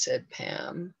 Lacey, said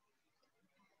Pam.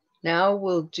 Now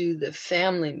we'll do the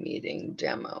family meeting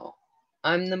demo.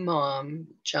 I'm the mom,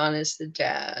 John is the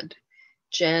dad,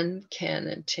 Jen, Ken,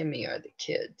 and Timmy are the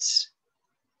kids.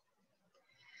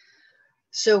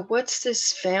 So what's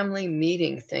this family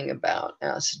meeting thing about?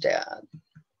 Asked Dad.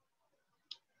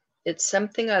 It's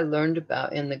something I learned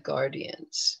about in the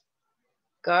Guardians.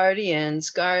 Guardians,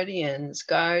 guardians,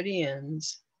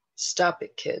 guardians. Stop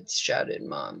it, kids, shouted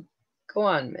Mom. Go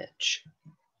on, Mitch.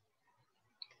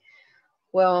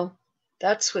 Well,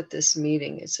 that's what this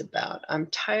meeting is about. I'm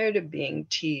tired of being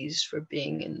teased for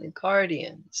being in the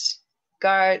Guardians.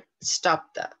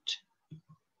 Stop that.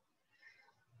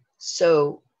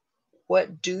 So,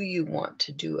 what do you want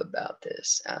to do about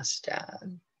this? Asked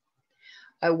Dad.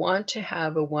 I want to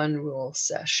have a one rule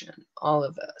session, all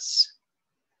of us.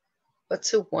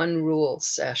 What's a one rule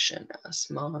session?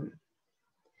 Asked Mom.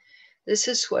 This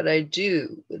is what I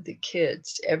do with the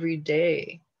kids every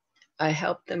day. I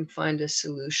help them find a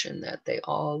solution that they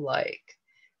all like.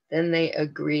 Then they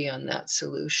agree on that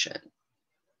solution.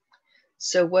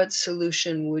 So what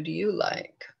solution would you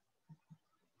like?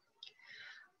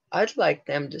 I'd like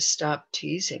them to stop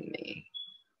teasing me.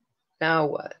 Now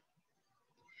what?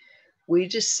 We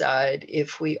decide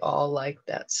if we all like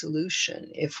that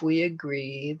solution. If we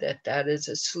agree that that is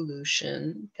a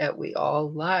solution that we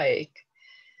all like,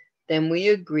 then we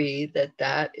agree that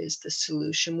that is the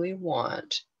solution we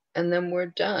want, and then we're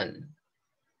done.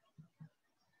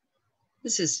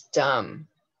 This is dumb.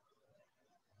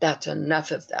 That's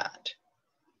enough of that.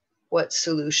 What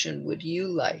solution would you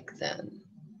like then?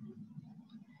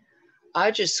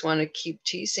 I just want to keep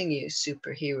teasing you,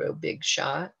 superhero big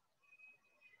shot.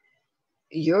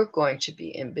 You're going to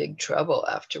be in big trouble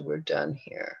after we're done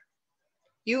here.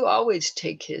 You always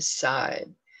take his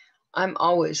side. I'm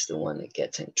always the one that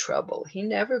gets in trouble. He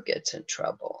never gets in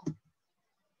trouble.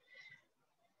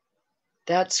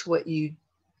 It's what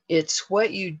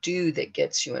you do that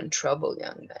gets you in trouble,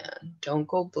 young man. Don't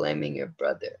go blaming your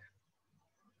brother.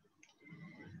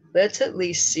 Let's at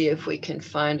least see if we can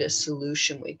find a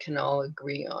solution we can all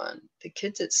agree on. The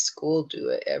kids at school do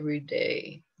it every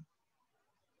day.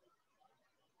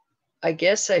 I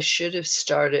guess I should have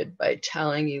started by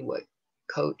telling you what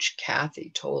Coach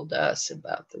Kathy told us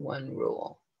about the one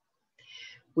rule.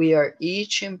 We are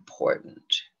each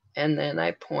important, and then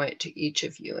I point to each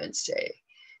of you and say,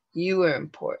 you are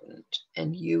important,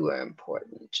 and you are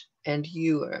important, and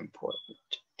you are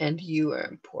important, and you are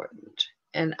important,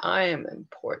 and I am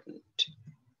important.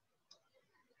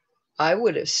 I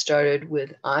would have started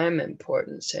with, I am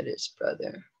important, said his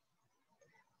brother.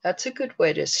 That's a good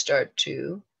way to start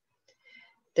too.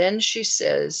 Then she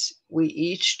says, we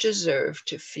each deserve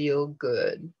to feel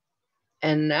good.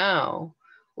 And now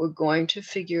we're going to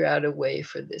figure out a way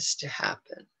for this to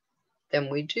happen. Then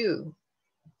we do.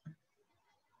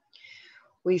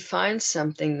 We find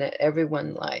something that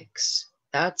everyone likes.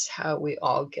 That's how we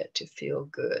all get to feel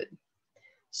good.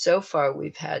 So far,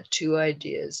 we've had 2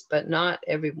 ideas, but not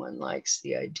everyone likes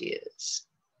the ideas.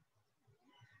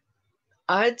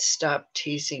 I'd stop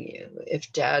teasing you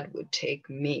if Dad would take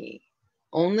me,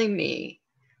 only me,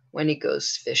 when he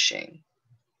goes fishing.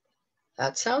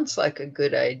 That sounds like a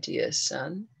good idea,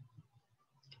 son.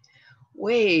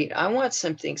 Wait, I want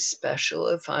something special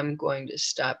if I'm going to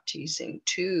stop teasing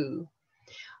too.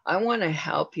 I want to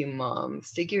help you, Mom,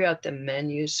 figure out the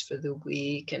menus for the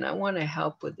week, and I want to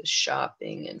help with the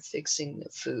shopping and fixing the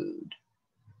food.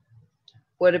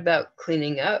 What about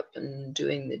cleaning up and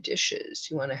doing the dishes?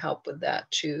 You want to help with that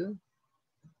too?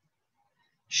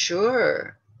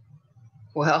 Sure.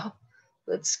 Well,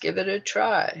 let's give it a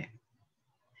try.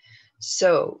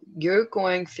 So you're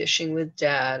going fishing with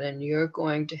Dad, and you're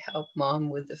going to help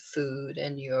Mom with the food,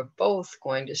 and you're both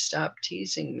going to stop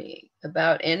teasing me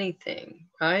about anything,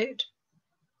 right?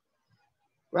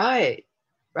 Right,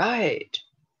 right.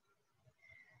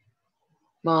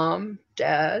 Mom,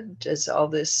 Dad, does all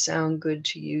this sound good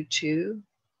to you too?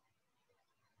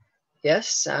 Yes,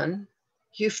 son.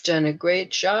 You've done a great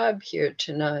job here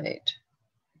tonight.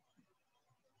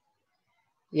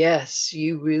 Yes,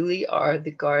 you really are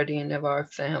the guardian of our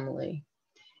family.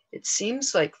 It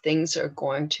seems like things are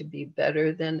going to be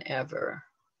better than ever.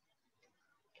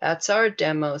 That's our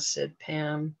demo, said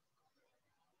Pam.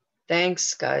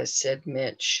 Thanks, guys, said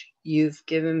Mitch. You've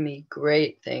given me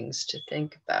great things to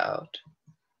think about.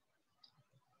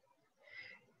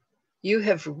 You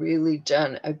have really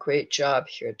done a great job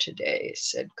here today,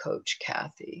 said Coach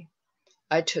Kathy.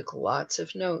 I took lots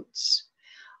of notes.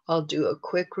 I'll do a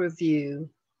quick review.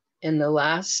 In the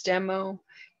last demo,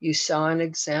 you saw an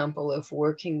example of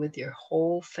working with your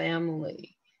whole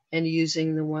family and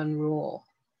using the one rule.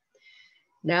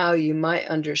 Now you might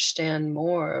understand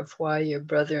more of why your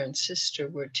brother and sister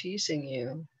were teasing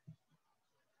you.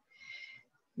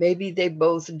 Maybe they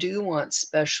both do want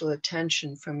special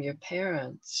attention from your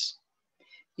parents.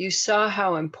 You saw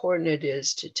how important it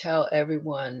is to tell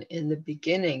everyone in the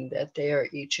beginning that they are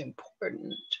each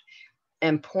important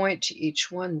and point to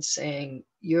each one saying,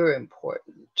 you're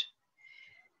important.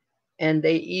 And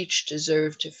they each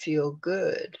deserve to feel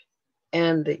good,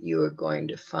 and that you are going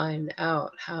to find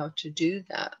out how to do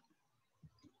that.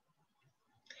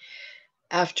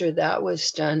 After that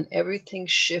was done, everything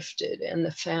shifted and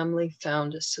the family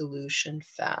found a solution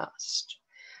fast.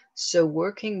 So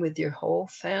working with your whole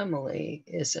family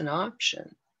is an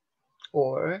option.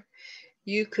 Or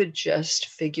you could just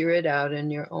figure it out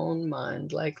in your own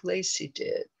mind like Lacey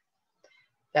did.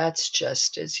 That's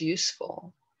just as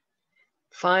useful.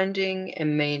 Finding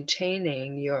and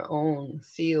maintaining your own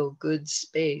feel-good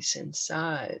space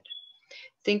inside,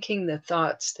 thinking the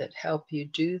thoughts that help you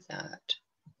do that.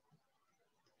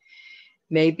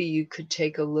 Maybe you could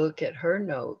take a look at her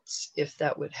notes if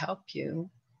that would help you.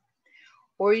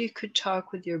 Or you could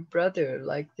talk with your brother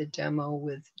like the demo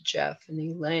with Jeff and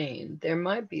Elaine. There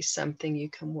might be something you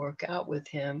can work out with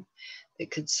him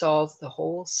that could solve the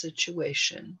whole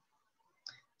situation.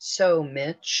 So,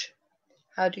 Mitch,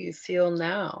 how do you feel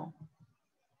now?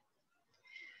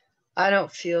 I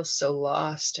don't feel so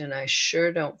lost, and I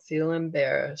sure don't feel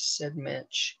embarrassed, said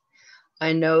Mitch.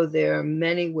 I know there are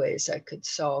many ways I could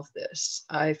solve this.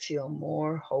 I feel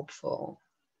more hopeful.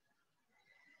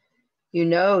 You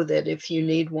know that if you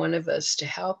need one of us to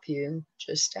help you,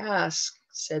 just ask,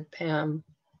 said Pam.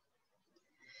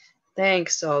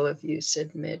 Thanks, all of you,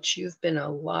 said Mitch. You've been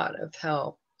a lot of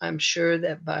help. I'm sure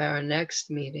that by our next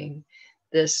meeting,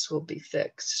 this will be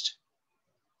fixed.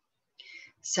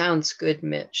 Sounds good,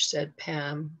 Mitch, said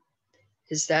Pam.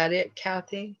 Is that it,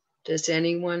 Kathy? Does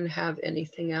anyone have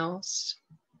anything else?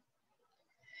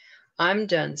 I'm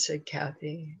done, said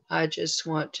Kathy. I just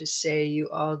want to say you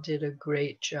all did a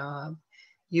great job.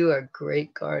 You are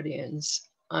great guardians.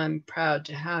 I'm proud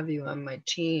to have you on my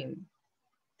team.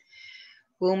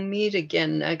 We'll meet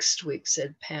again next week,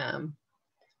 said Pam.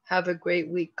 Have a great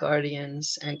week,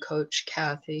 guardians, and Coach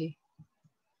Kathy.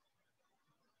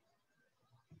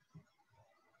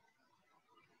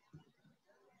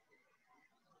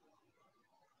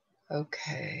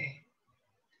 Okay.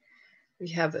 We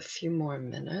have a few more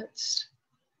minutes.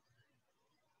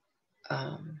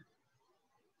 I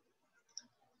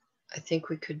think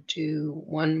we could do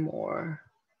one more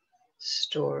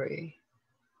story.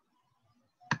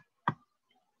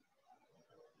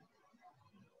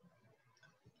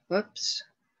 Whoops.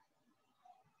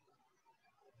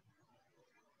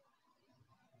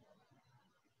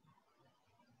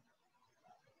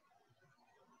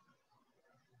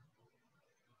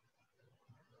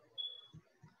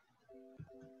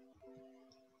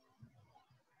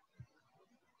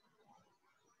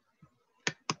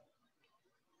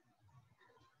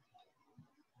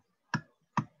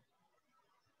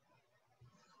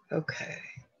 Okay.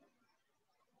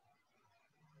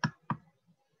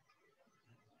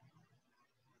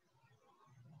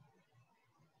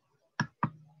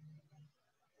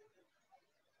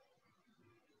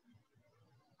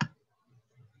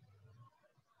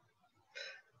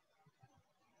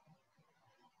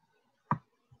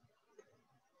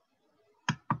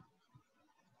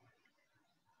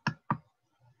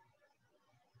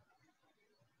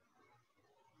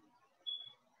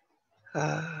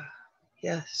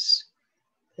 Yes,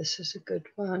 this is a good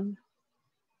one.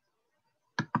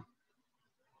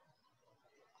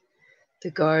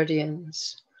 The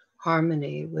guardians,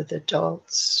 harmony with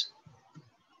adults.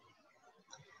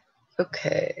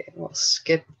 Okay, we'll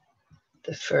skip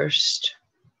the first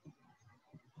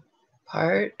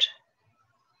part.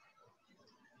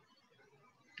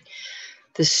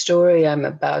 The story I'm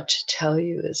about to tell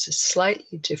you is a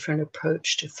slightly different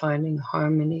approach to finding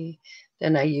harmony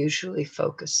than I usually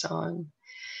focus on.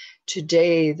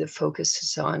 Today, the focus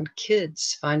is on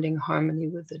kids finding harmony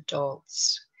with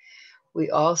adults. We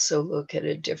also look at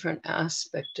a different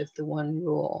aspect of the one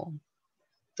rule.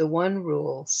 The one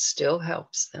rule still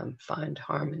helps them find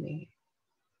harmony.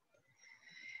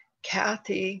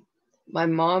 Kathy, my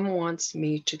mom wants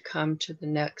me to come to the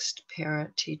next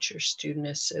Parent-Teacher-Student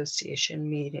Association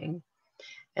meeting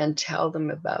and tell them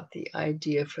about the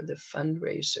idea for the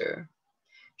fundraiser.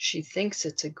 She thinks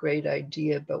it's a great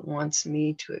idea, but wants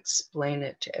me to explain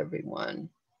it to everyone.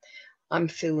 I'm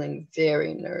feeling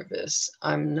very nervous.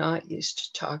 I'm not used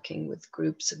to talking with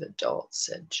groups of adults,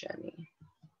 said Jenny.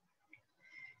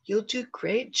 You'll do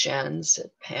great, Jen,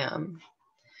 said Pam.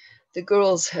 The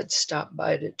girls had stopped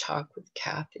by to talk with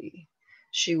Kathy.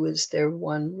 She was their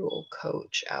one rule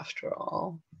coach, after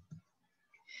all.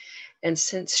 And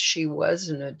since she was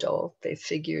an adult, they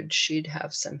figured she'd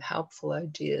have some helpful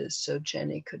ideas so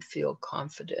Jenny could feel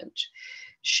confident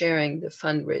sharing the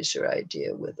fundraiser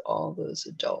idea with all those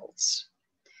adults.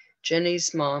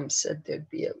 Jenny's mom said there'd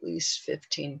be at least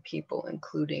 15 people,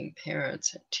 including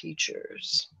parents and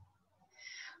teachers.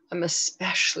 I'm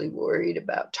especially worried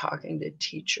about talking to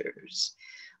teachers.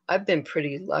 I've been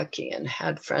pretty lucky and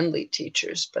had friendly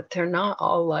teachers, but they're not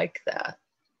all like that.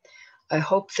 I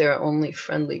hope there are only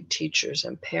friendly teachers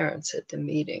and parents at the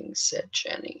meeting, said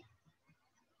Jenny.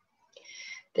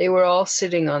 They were all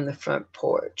sitting on the front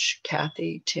porch,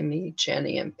 Kathy, Timmy,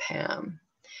 Jenny, and Pam.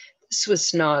 This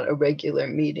was not a regular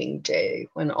meeting day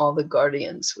when all the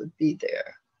guardians would be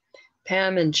there.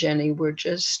 Pam and Jenny were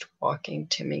just walking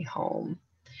Timmy home.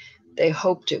 They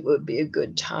hoped it would be a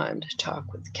good time to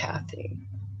talk with Kathy.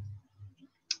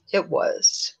 It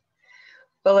was.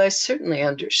 Well, I certainly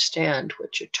understand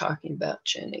what you're talking about,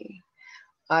 Jenny.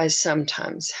 I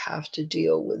sometimes have to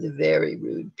deal with very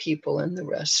rude people in the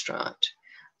restaurant.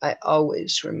 I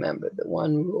always remember the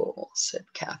one rule, said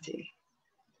Kathy.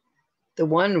 The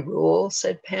one rule,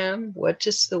 said Pam. What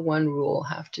does the one rule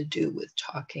have to do with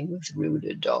talking with rude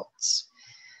adults?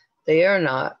 They are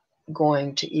not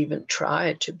going to even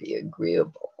try to be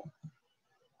agreeable.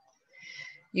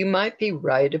 You might be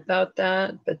right about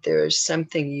that, but there is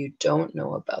something you don't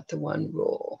know about the one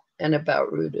rule and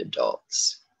about rude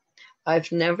adults.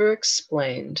 I've never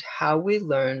explained how we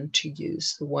learn to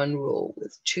use the one rule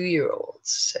with 2-year-olds,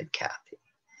 said Kathy.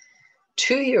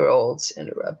 2-year-olds,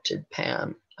 interrupted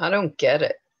Pam. I don't get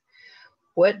it.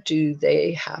 What do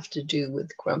they have to do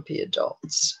with grumpy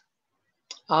adults?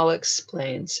 I'll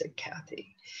explain, said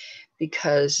Kathy,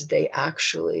 because they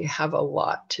actually have a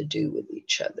lot to do with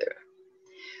each other.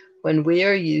 When we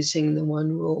are using the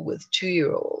one rule with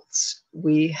 2-year-olds,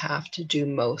 we have to do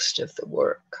most of the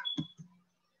work.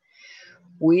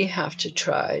 We have to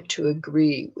try to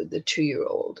agree with the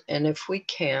 2-year-old, and if we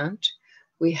can't,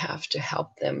 we have to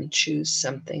help them choose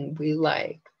something we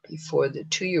like before the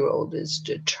 2-year-old is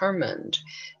determined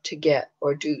to get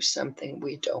or do something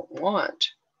we don't want.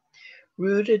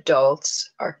 Rude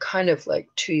adults are kind of like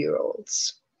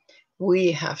 2-year-olds.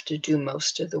 We have to do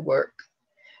most of the work,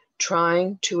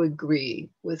 trying to agree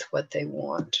with what they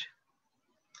want.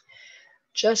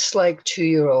 Just like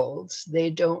 2-year-olds, they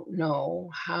don't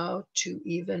know how to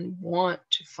even want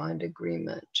to find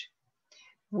agreement.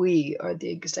 We are the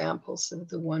examples of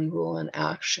the one rule in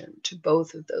action to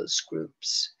both of those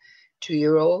groups,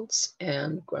 2-year-olds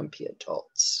and grumpy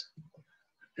adults.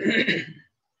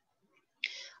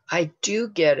 I do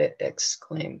get it,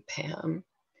 exclaimed Pam.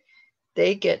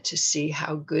 They get to see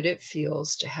how good it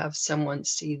feels to have someone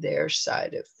see their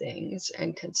side of things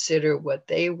and consider what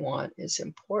they want is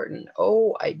important.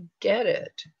 Oh, I get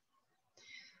it.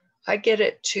 I get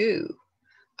it too.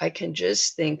 I can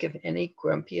just think of any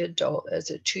grumpy adult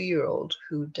as a 2-year-old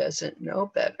who doesn't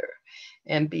know better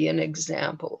and be an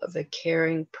example of a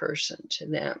caring person to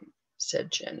them,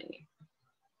 said Jenny.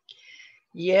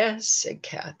 Yes, said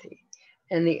Kathy.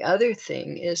 And the other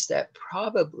thing is that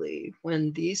probably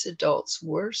when these adults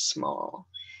were small,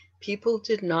 people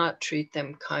did not treat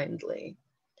them kindly.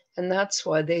 And that's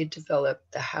why they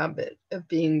developed the habit of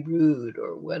being rude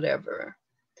or whatever.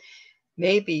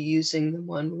 Maybe using the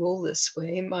one rule this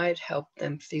way might help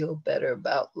them feel better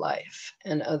about life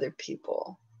and other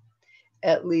people.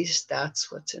 At least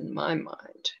that's what's in my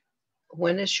mind.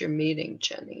 When is your meeting,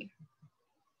 Jenny?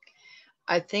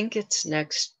 I think it's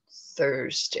next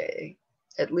Thursday.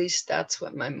 At least that's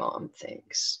what my mom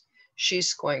thinks.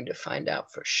 She's going to find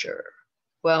out for sure.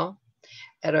 Well,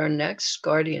 at our next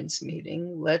Guardians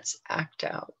meeting, let's act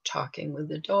out talking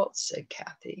with adults, said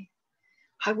Kathy.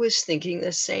 I was thinking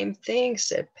the same thing,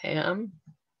 said Pam.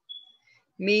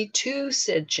 Me too,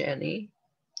 said Jenny.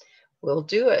 We'll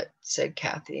do it, said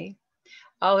Kathy.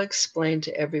 I'll explain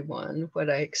to everyone what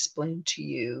I explained to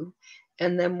you,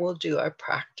 and then we'll do our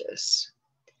practice.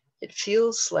 It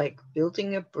feels like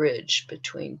building a bridge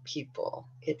between people.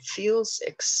 It feels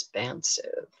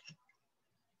expansive.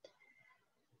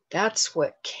 That's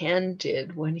what Ken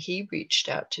did when he reached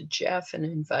out to Jeff and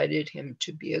invited him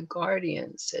to be a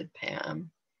guardian, said Pam.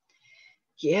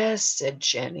 Yes, said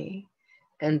Jenny,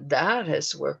 and that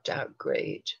has worked out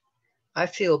great. I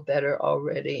feel better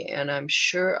already, and I'm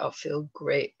sure I'll feel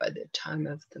great by the time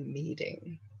of the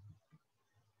meeting.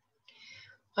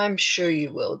 I'm sure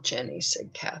you will, Jenny,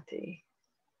 said Kathy.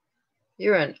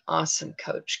 You're an awesome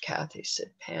coach, Kathy,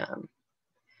 said Pam.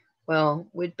 Well,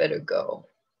 we'd better go.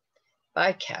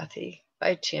 Bye, Kathy.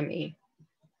 Bye, Timmy.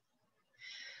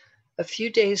 A few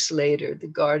days later, the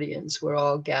guardians were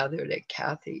all gathered at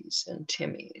Kathy's and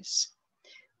Timmy's.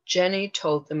 Jenny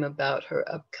told them about her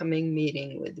upcoming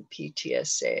meeting with the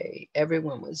PTSA.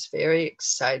 Everyone was very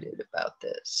excited about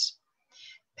this.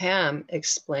 Pam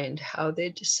explained how they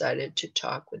decided to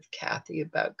talk with Kathy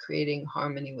about creating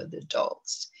harmony with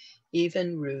adults,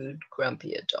 even rude,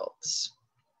 grumpy adults.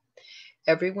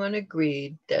 Everyone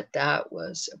agreed that that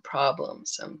was a problem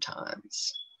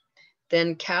sometimes.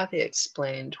 Then Kathy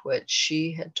explained what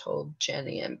she had told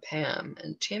Jenny and Pam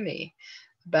and Timmy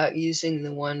about using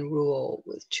the one rule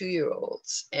with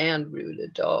 2-year-olds and rude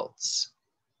adults.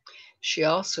 She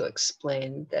also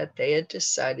explained that they had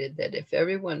decided that if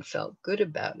everyone felt good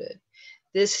about it,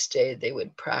 this day they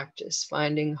would practice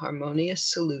finding harmonious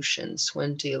solutions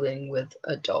when dealing with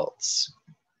adults.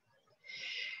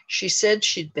 She said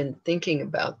she'd been thinking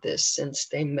about this since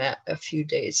they met a few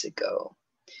days ago.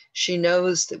 She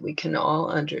knows that we can all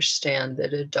understand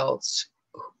that adults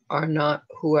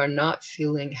who are not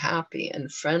feeling happy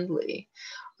and friendly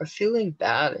are feeling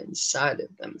bad inside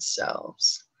of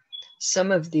themselves.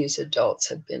 Some of these adults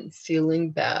have been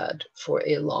feeling bad for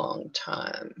a long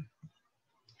time.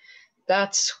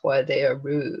 That's why they are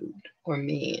rude or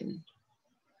mean.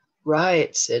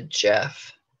 Right, said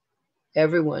Jeff.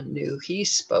 Everyone knew he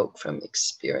spoke from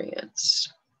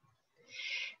experience.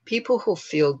 People who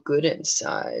feel good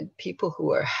inside, people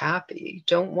who are happy,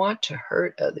 don't want to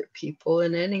hurt other people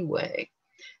in any way,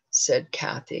 said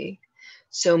Kathy.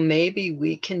 So maybe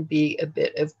we can be a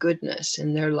bit of goodness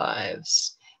in their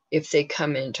lives if they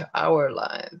come into our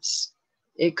lives.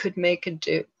 It could make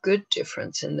a good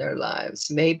difference in their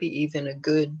lives, maybe even a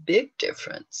good big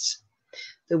difference.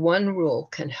 The one rule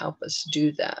can help us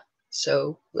do that.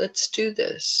 So let's do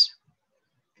this.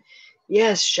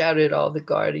 Yes, shouted all the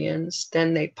guardians.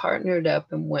 Then they partnered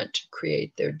up and went to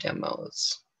create their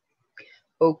demos.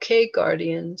 Okay,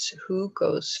 guardians, who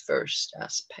goes first?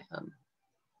 Asked Pam.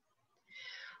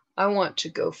 I want to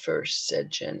go first,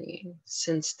 said Jenny,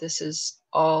 since this is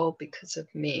all because of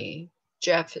me.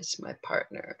 Jeff is my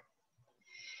partner.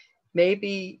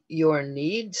 Maybe your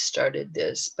need started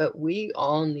this, but we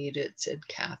all need it, said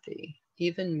Kathy,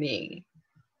 even me.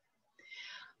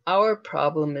 Our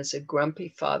problem is a grumpy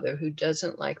father who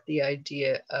doesn't like the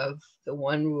idea of the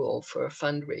one rule for a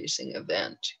fundraising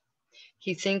event.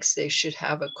 He thinks they should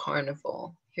have a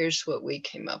carnival. Here's what we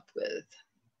came up with.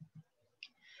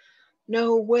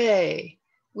 No way.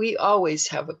 We always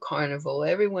have a carnival.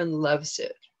 Everyone loves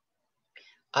it.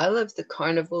 I love the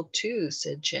carnival too,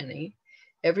 said Jenny.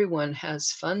 Everyone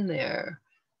has fun there,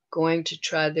 going to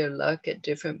try their luck at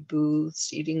different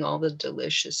booths, eating all the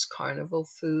delicious carnival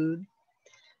food.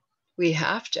 We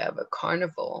have to have a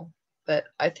carnival, but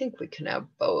I think we can have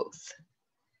both.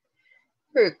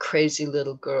 You're a crazy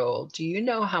little girl. Do you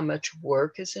know how much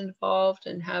work is involved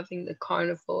in having the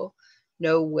carnival?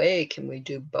 No way can we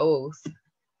do both.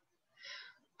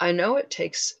 I know it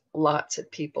takes lots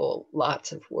of people,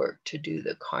 lots of work to do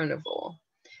the carnival.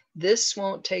 This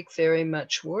won't take very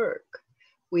much work.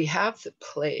 We have the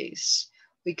place.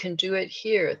 We can do it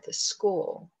here at the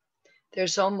school.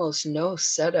 There's almost no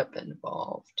setup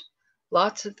involved.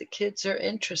 Lots of the kids are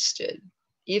interested,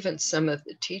 even some of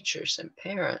the teachers and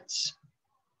parents.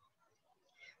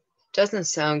 Doesn't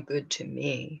sound good to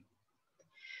me.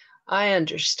 I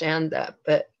understand that,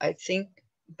 but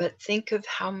think of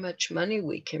how much money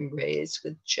we can raise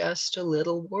with just a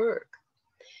little work.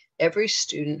 Every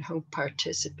student who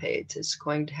participates is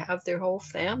going to have their whole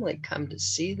family come to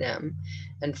see them,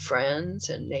 and friends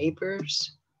and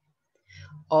neighbors.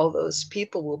 All those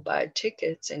people will buy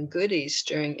tickets and goodies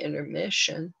during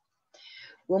intermission.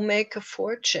 We'll make a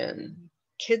fortune.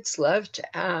 Kids love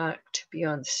to act, to be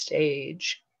on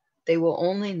stage. They will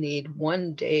only need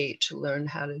one day to learn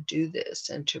how to do this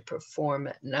and to perform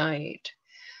at night.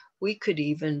 We could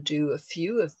even do a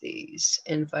few of these,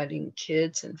 inviting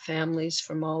kids and families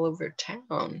from all over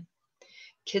town.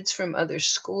 Kids from other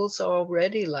schools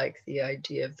already like the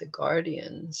idea of the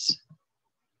Guardians.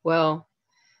 Well,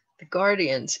 the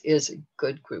Guardians is a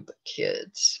good group of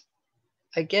kids.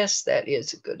 I guess that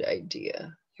is a good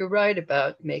idea. You're right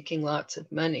about making lots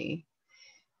of money.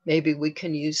 Maybe we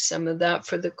can use some of that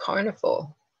for the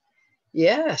carnival.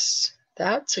 Yes,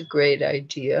 that's a great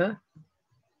idea.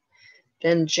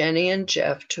 Then Jenny and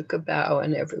Jeff took a bow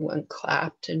and everyone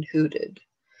clapped and hooted.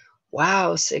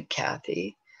 Wow, said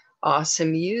Kathy.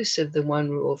 Awesome use of the one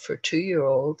rule for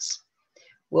 2-year-olds.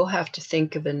 We'll have to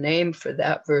think of a name for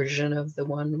that version of the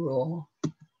one rule.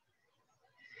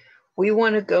 We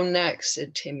want to go next,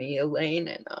 said Timmy, Elaine,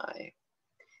 and I.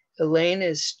 Elaine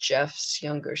is Jeff's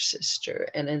younger sister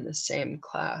and in the same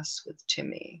class with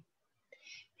Timmy.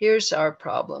 Here's our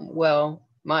problem. Well,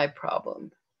 my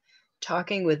problem.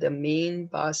 Talking with a mean,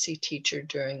 bossy teacher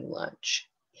during lunch.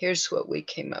 Here's what we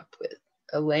came up with.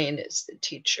 Elaine is the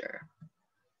teacher.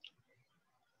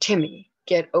 Timmy,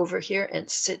 get over here and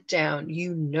sit down.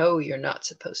 You know you're not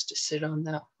supposed to sit on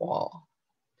that wall.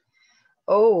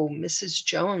 Oh, Mrs.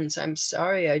 Jones, I'm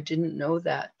sorry, I didn't know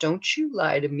that. Don't you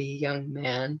lie to me, young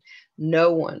man.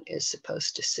 No one is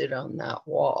supposed to sit on that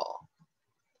wall.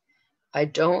 I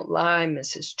don't lie,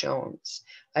 Mrs. Jones.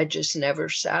 I just never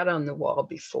sat on the wall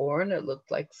before and it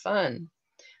looked like fun.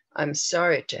 I'm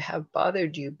sorry to have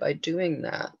bothered you by doing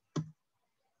that.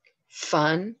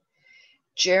 Fun?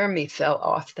 Jeremy fell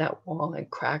off that wall and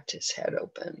cracked his head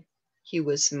open. He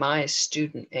was my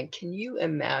student, and can you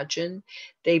imagine?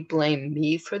 They blame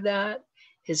me for that.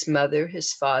 His mother,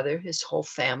 his father, his whole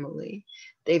family.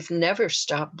 They've never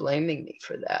stopped blaming me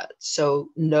for that. So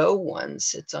no one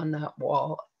sits on that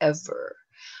wall ever.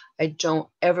 I don't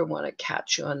ever want to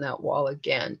catch you on that wall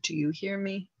again. Do you hear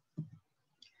me?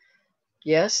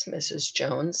 Yes, Mrs.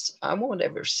 Jones, I won't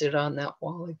ever sit on that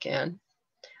wall again.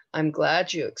 I'm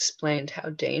glad you explained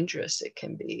how dangerous it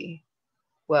can be.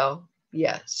 Well,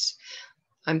 yes,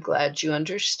 I'm glad you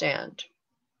understand.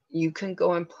 You can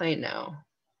go and play now.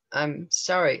 I'm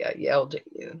sorry I yelled at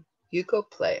you. You go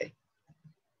play.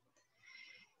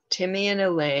 Timmy and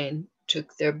Elaine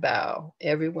took their bow.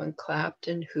 Everyone clapped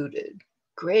and hooted.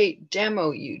 Great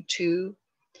demo, you two.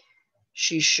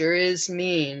 She sure is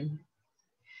mean.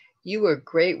 You were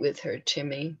great with her,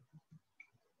 Timmy.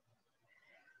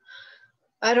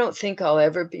 I don't think I'll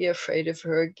ever be afraid of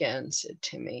her again, said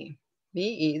Timmy. Me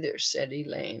either, said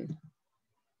Elaine.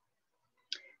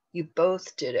 You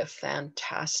both did a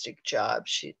fantastic job,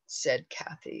 said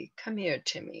Kathy. Come here,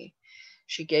 Timmy.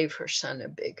 She gave her son a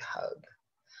big hug.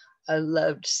 I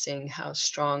loved seeing how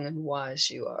strong and wise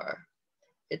you are.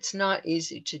 It's not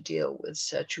easy to deal with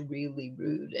such really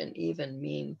rude and even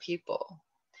mean people.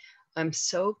 I'm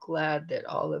so glad that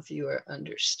all of you are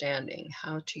understanding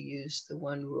how to use the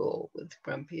one rule with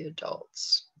grumpy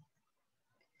adults.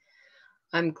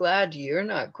 I'm glad you're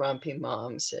not grumpy,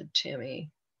 Mom, said Timmy.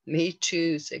 Me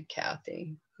too, said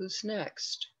Kathy. Who's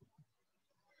next?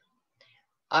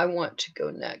 I want to go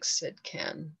next, said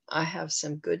Ken. I have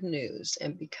some good news,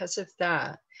 and because of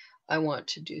that, I want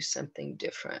to do something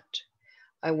different.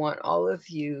 I want all of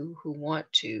you who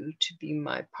want to be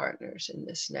my partners in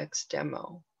this next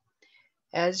demo.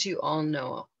 As you all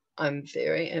know, I'm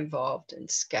very involved in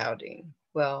scouting.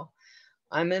 Well,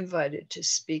 I'm invited to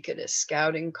speak at a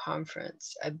scouting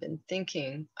conference. I've been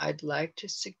thinking I'd like to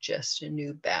suggest a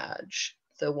new badge,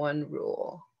 the one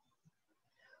rule.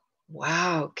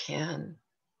 Wow, Ken.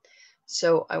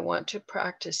 So I want to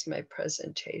practice my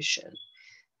presentation.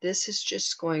 This is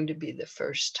just going to be the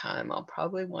first time. I'll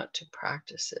probably want to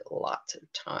practice it lots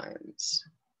of times.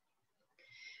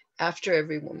 After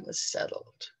everyone was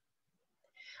settled,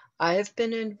 I have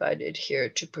been invited here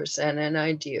to present an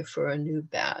idea for a new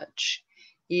badge.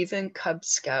 Even Cub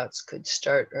Scouts could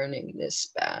start earning this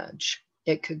badge.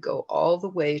 It could go all the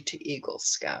way to Eagle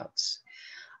Scouts.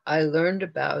 I learned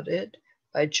about it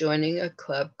by joining a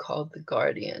club called the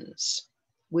Guardians.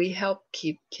 We help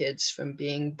keep kids from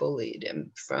being bullied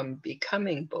and from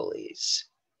becoming bullies.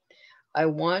 I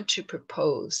want to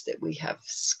propose that we have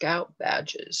Scout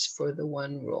badges for the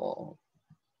one rule.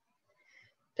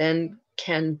 Then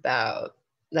Ken bowed.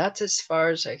 That's as far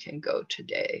as I can go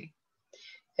today.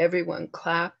 Everyone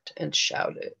clapped and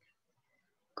shouted.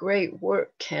 Great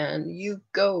work, Ken. You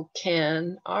go,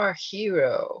 Ken, our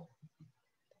hero.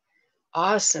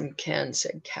 Awesome, Ken,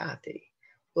 said Kathy.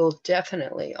 We'll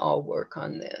definitely all work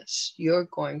on this. You're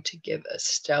going to give a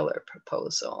stellar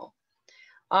proposal.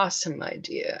 Awesome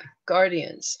idea.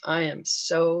 Guardians, I am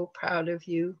so proud of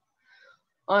you.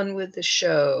 On with the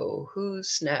show.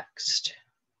 Who's next?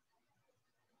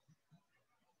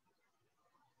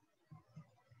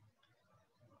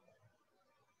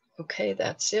 Okay,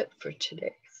 that's it for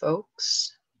today,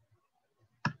 folks.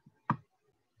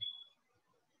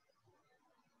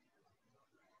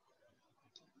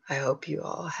 I hope you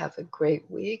all have a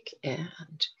great week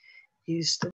and use the